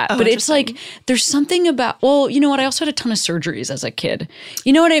chill with that. But it's like, there's something about, well, you know what? I also had a ton of surgeries as a kid.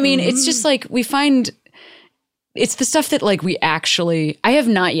 You know what I mean? It's just like, we find, it's the stuff that like I have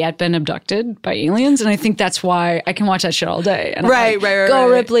not yet been abducted by aliens. And I think that's why I can watch that shit all day. And Right. Go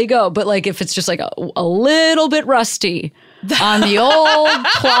Ripley, go. But like, if it's just like a little bit rusty on the old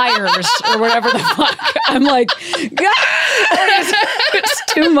pliers or whatever the fuck, I'm like, God,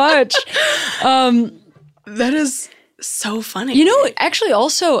 it's too much. That is so funny. You know, actually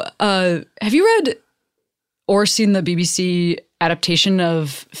also, have you read or seen the BBC adaptation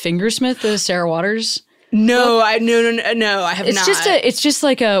of Fingersmith, the Sarah Waters? No, I have It's not. I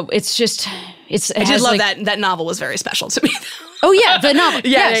I did love that novel was very special to me. Oh yeah, the novel.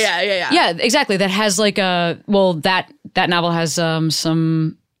 Yeah, Yes. Yeah, exactly. That has like that novel has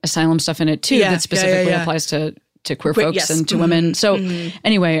some asylum stuff in it too that specifically applies to queer folks and to women. So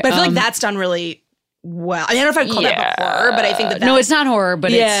anyway, but I feel like that's done really well. I don't know if I'd call that horror, but I think that no, it's not horror,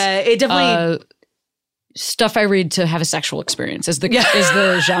 but it definitely stuff I read to have a sexual experience is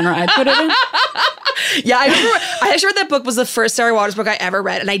the genre I'd put it in. Yeah, I remember. I actually read that book was the first Sarah Waters book I ever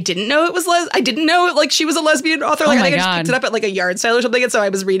read, and I didn't know it was I didn't know like she was a lesbian author. Like I think I just picked it up at like a yard sale or something, and so I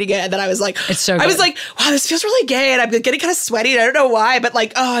was reading it, and then I was like, it's so good. I was like, wow, this feels really gay, and I'm getting kind of sweaty, and I don't know why, but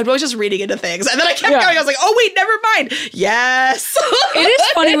like, oh, I'm always just reading into things, and then I kept going. I was like, oh wait, never mind. Yes, it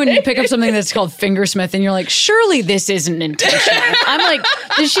is funny when you pick up something that's called Fingersmith, and you're like, surely this isn't intentional. I'm like,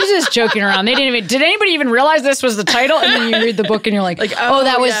 she's just joking around. Did anybody even realize this was the title? And then you read the book, and you're like she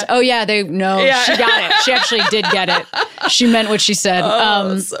got it. She actually did get it. She meant what she said.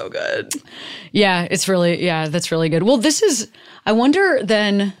 So good. Yeah, that's really good. Well, I wonder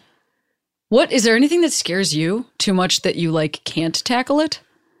then, is there anything that scares you too much that you like can't tackle it?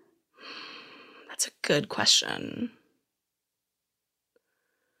 That's a good question.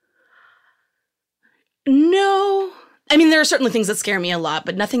 No. I mean, there are certainly things that scare me a lot,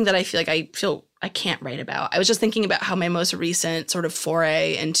 but nothing that I feel like I can't write about. I was just thinking about how my most recent sort of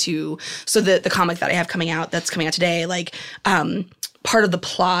foray into the comic that I have that's coming out today, like part of the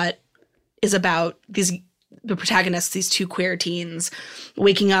plot is about the protagonists, these two queer teens,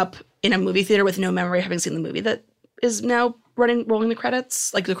 waking up in a movie theater with no memory of having seen the movie that is now rolling the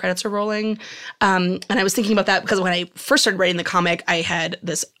credits, like the credits are rolling. And I was thinking about that because when I first started writing the comic, I had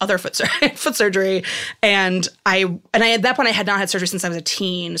this other foot surgery. And I at that point, I had not had surgery since I was a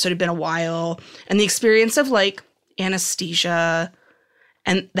teen. So it had been a while. And the experience of like anesthesia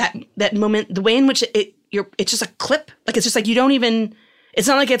and that moment, the way in which it's just a clip. Like, it's just like, it's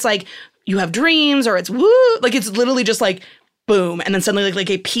not like it's like you have dreams or it's woo. Like, it's literally just like, boom. And then suddenly like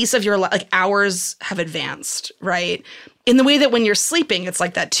a piece of your life, like hours have advanced, right? In the way that when you're sleeping, it's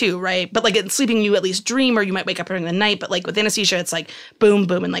like that too, right? But like in sleeping, you at least dream or you might wake up during the night. But like with anesthesia, it's like boom,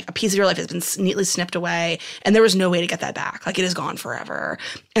 boom. And like a piece of your life has been neatly snipped away. And there was no way to get that back. Like it is gone forever.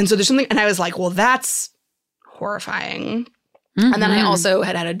 And so there's something, and I was like, well, that's horrifying. Mm-hmm. And then I also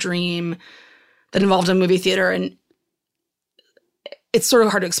had a dream that involved a movie theater, and it's sort of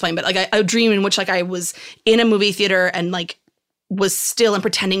hard to explain, but like a dream in which like I was in a movie theater and like was still and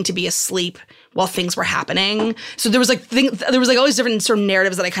pretending to be asleep while things were happening. So there was like all these different sort of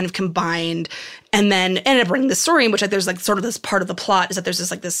narratives that I kind of combined, and then ended up writing this story in which like there's like sort of this part of the plot is that there's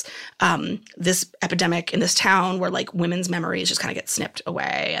this epidemic in this town where like women's memories just kind of get snipped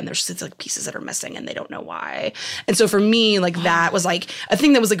away, and there's just like pieces that are missing and they don't know why. And so for me, like that was like a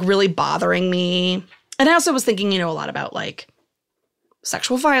thing that was like really bothering me. And I also was thinking, a lot about like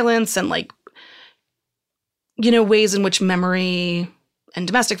sexual violence and like, ways in which memory and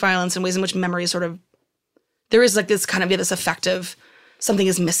domestic violence and ways in which memory sort of, there is like this kind of, this effect of something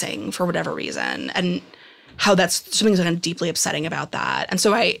is missing for whatever reason, and how that's something's kind of deeply upsetting about that. And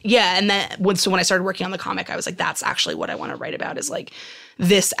so when I started working on the comic, I was like, that's actually what I want to write about, is like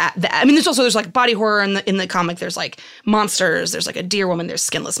this. I mean, there's like body horror in the comic. There's like monsters. There's like a deer woman. There's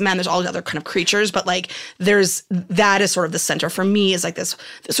skinless men. There's all the other kind of creatures. But like that is sort of the center for me, is like this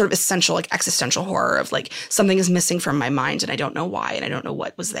sort of essential like existential horror of like something is missing from my mind and I don't know why and I don't know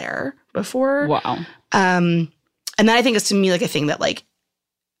what was there before. Wow. And that I think is to me like a thing that like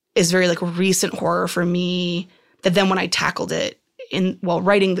is very like recent horror for me, that then when I tackled it while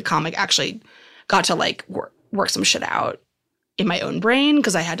writing the comic, actually got to like work some shit out in my own brain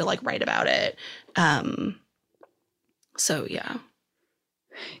because I had to like write about it. So yeah.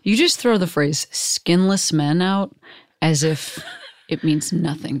 You just throw the phrase skinless men out as if it means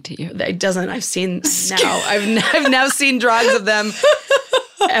nothing to you. It doesn't. I've now seen drawings of them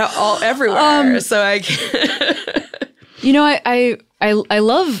all everywhere. So I can't. I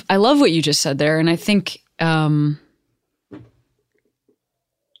love what you just said there, and I think I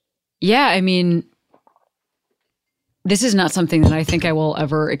mean, this is not something that I think I will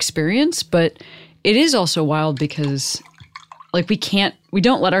ever experience, but it is also wild because like we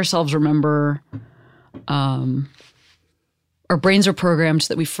don't let ourselves remember, our brains are programmed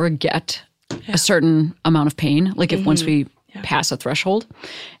so that we forget a certain amount of pain, like if once we pass a threshold.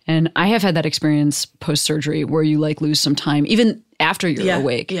 And I have had that experience post-surgery where you like lose some time, even after you're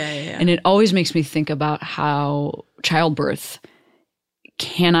awake. Yeah. And it always makes me think about how childbirth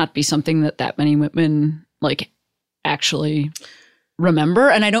cannot be something that many women like actually remember.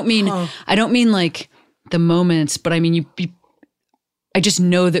 And I don't mean like the moments, but I mean, I just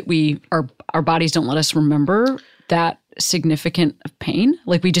know that our bodies don't let us remember that significant of pain.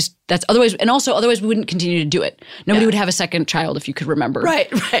 Like otherwise we wouldn't continue to do it. Nobody would have a second child if you could remember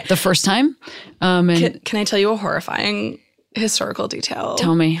the first time. Can I tell you a horrifying historical detail?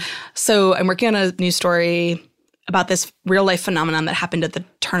 Tell me. So I'm working on a news story about this real life phenomenon that happened at the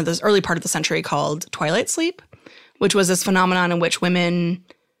turn of this early part of the century called twilight sleep, which was this phenomenon in which women.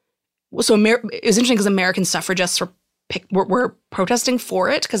 So it was interesting because American suffragists were protesting for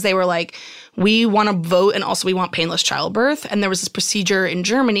it because they were like, we want to vote and also we want painless childbirth. And there was this procedure in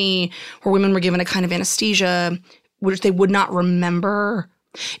Germany where women were given a kind of anesthesia which they would not remember.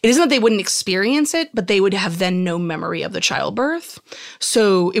 It isn't that they wouldn't experience it, but they would have then no memory of the childbirth.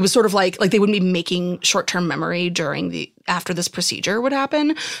 So it was sort of like they wouldn't be making short-term memory after this procedure would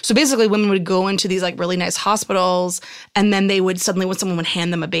happen. So basically women would go into these like really nice hospitals and then they would suddenly, when someone would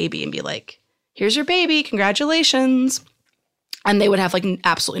hand them a baby and be like, here's your baby, congratulations. And they would have like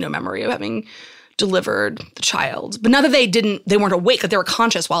absolutely no memory of having delivered the child. But not that they weren't awake, that they were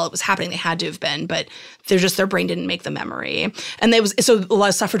conscious while it was happening. They had to have been, but their brain didn't make the memory. And so a lot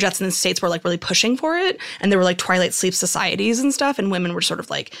of suffragettes in the States were like really pushing for it. And there were like twilight sleep societies and stuff. And women were sort of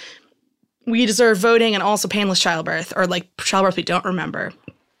like, we deserve voting and also painless childbirth, or like childbirth we don't remember.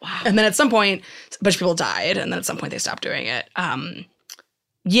 Wow. And then at some point, a bunch of people died. And then at some point they stopped doing it.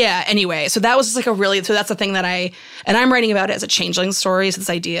 Yeah, anyway, so that was just like so that's the thing that I'm writing about it as a changeling story. So this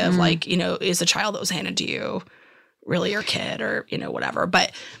idea of like, is the child that was handed to you really your kid or, whatever.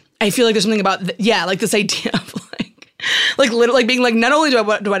 But I feel like there's something about, like this idea of literally being like, not only do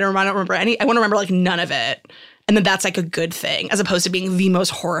I don't remember any, I want to remember like none of it. And then that's like a good thing as opposed to being the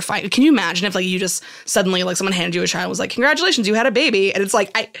most horrifying. Can you imagine if like you just suddenly like someone handed you a child and was like, congratulations, you had a baby. And it's like,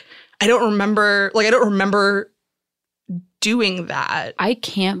 I don't remember doing that. I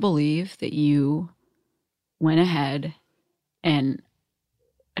can't believe that you went ahead and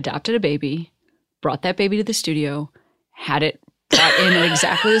adopted a baby, brought that baby to the studio, had it brought in at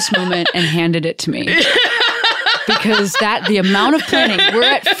exactly this moment and handed it to me. Because the amount of planning, we're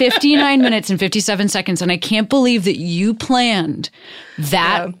at 59 minutes and 57 seconds, and I can't believe that you planned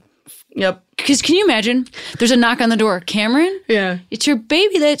that. Yeah. Yep. Because can you imagine? There's a knock on the door. Cameron? Yeah. It's your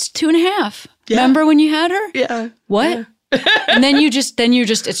baby that's 2.5. Yeah. Remember when you had her? Yeah. What? Yeah. And then it's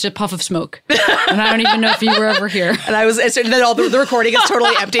just a puff of smoke. And I don't even know if you were ever here. And then all the recording is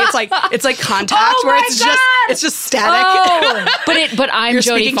totally empty. It's like contact where it's just static. Oh, but I'm You're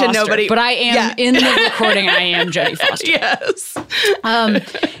Jodie speaking Foster. to nobody. But I am in the recording. I am Jodie Foster. Yes.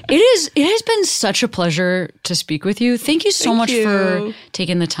 It has been such a pleasure to speak with you. Thank you so much for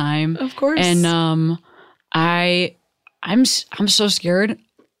taking the time. Of course. And I'm so scared.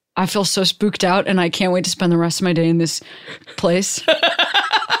 I feel so spooked out, and I can't wait to spend the rest of my day in this place.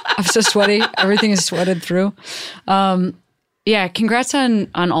 I'm so sweaty. Everything is sweated through. Congrats on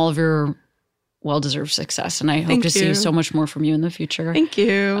all of your well-deserved success, and I hope to see so much more from you in the future. Thank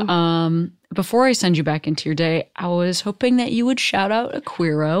you. Before I send you back into your day, I was hoping that you would shout out a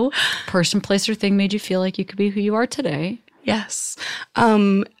queero, person, place, or thing made you feel like you could be who you are today. Yes.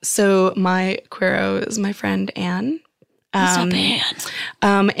 So my queero is my friend Anne. What's up,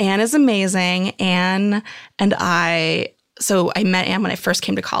 Anne? Anne is amazing. Anne and I met Anne when I first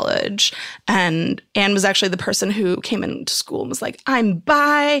came to college, and Anne was actually the person who came into school and was like, I'm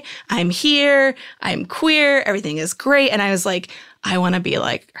bi, I'm here, I'm queer, everything is great. And I was like, I want to be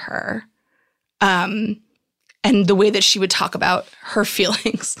like her. And the way that she would talk about her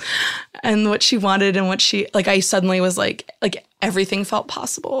feelings and what she wanted and what she, I suddenly was like everything felt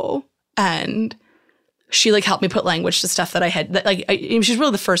possible. And she helped me put language to stuff that I had, she's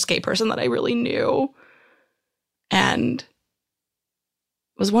really the first gay person that I really knew. And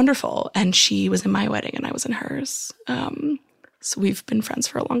it was wonderful. And she was in my wedding and I was in hers. So we've been friends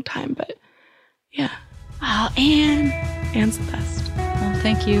for a long time, but yeah. Oh, Anne. Anne's the best. Well,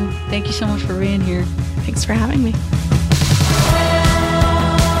 thank you. Thank you so much for being here. Thanks for having me.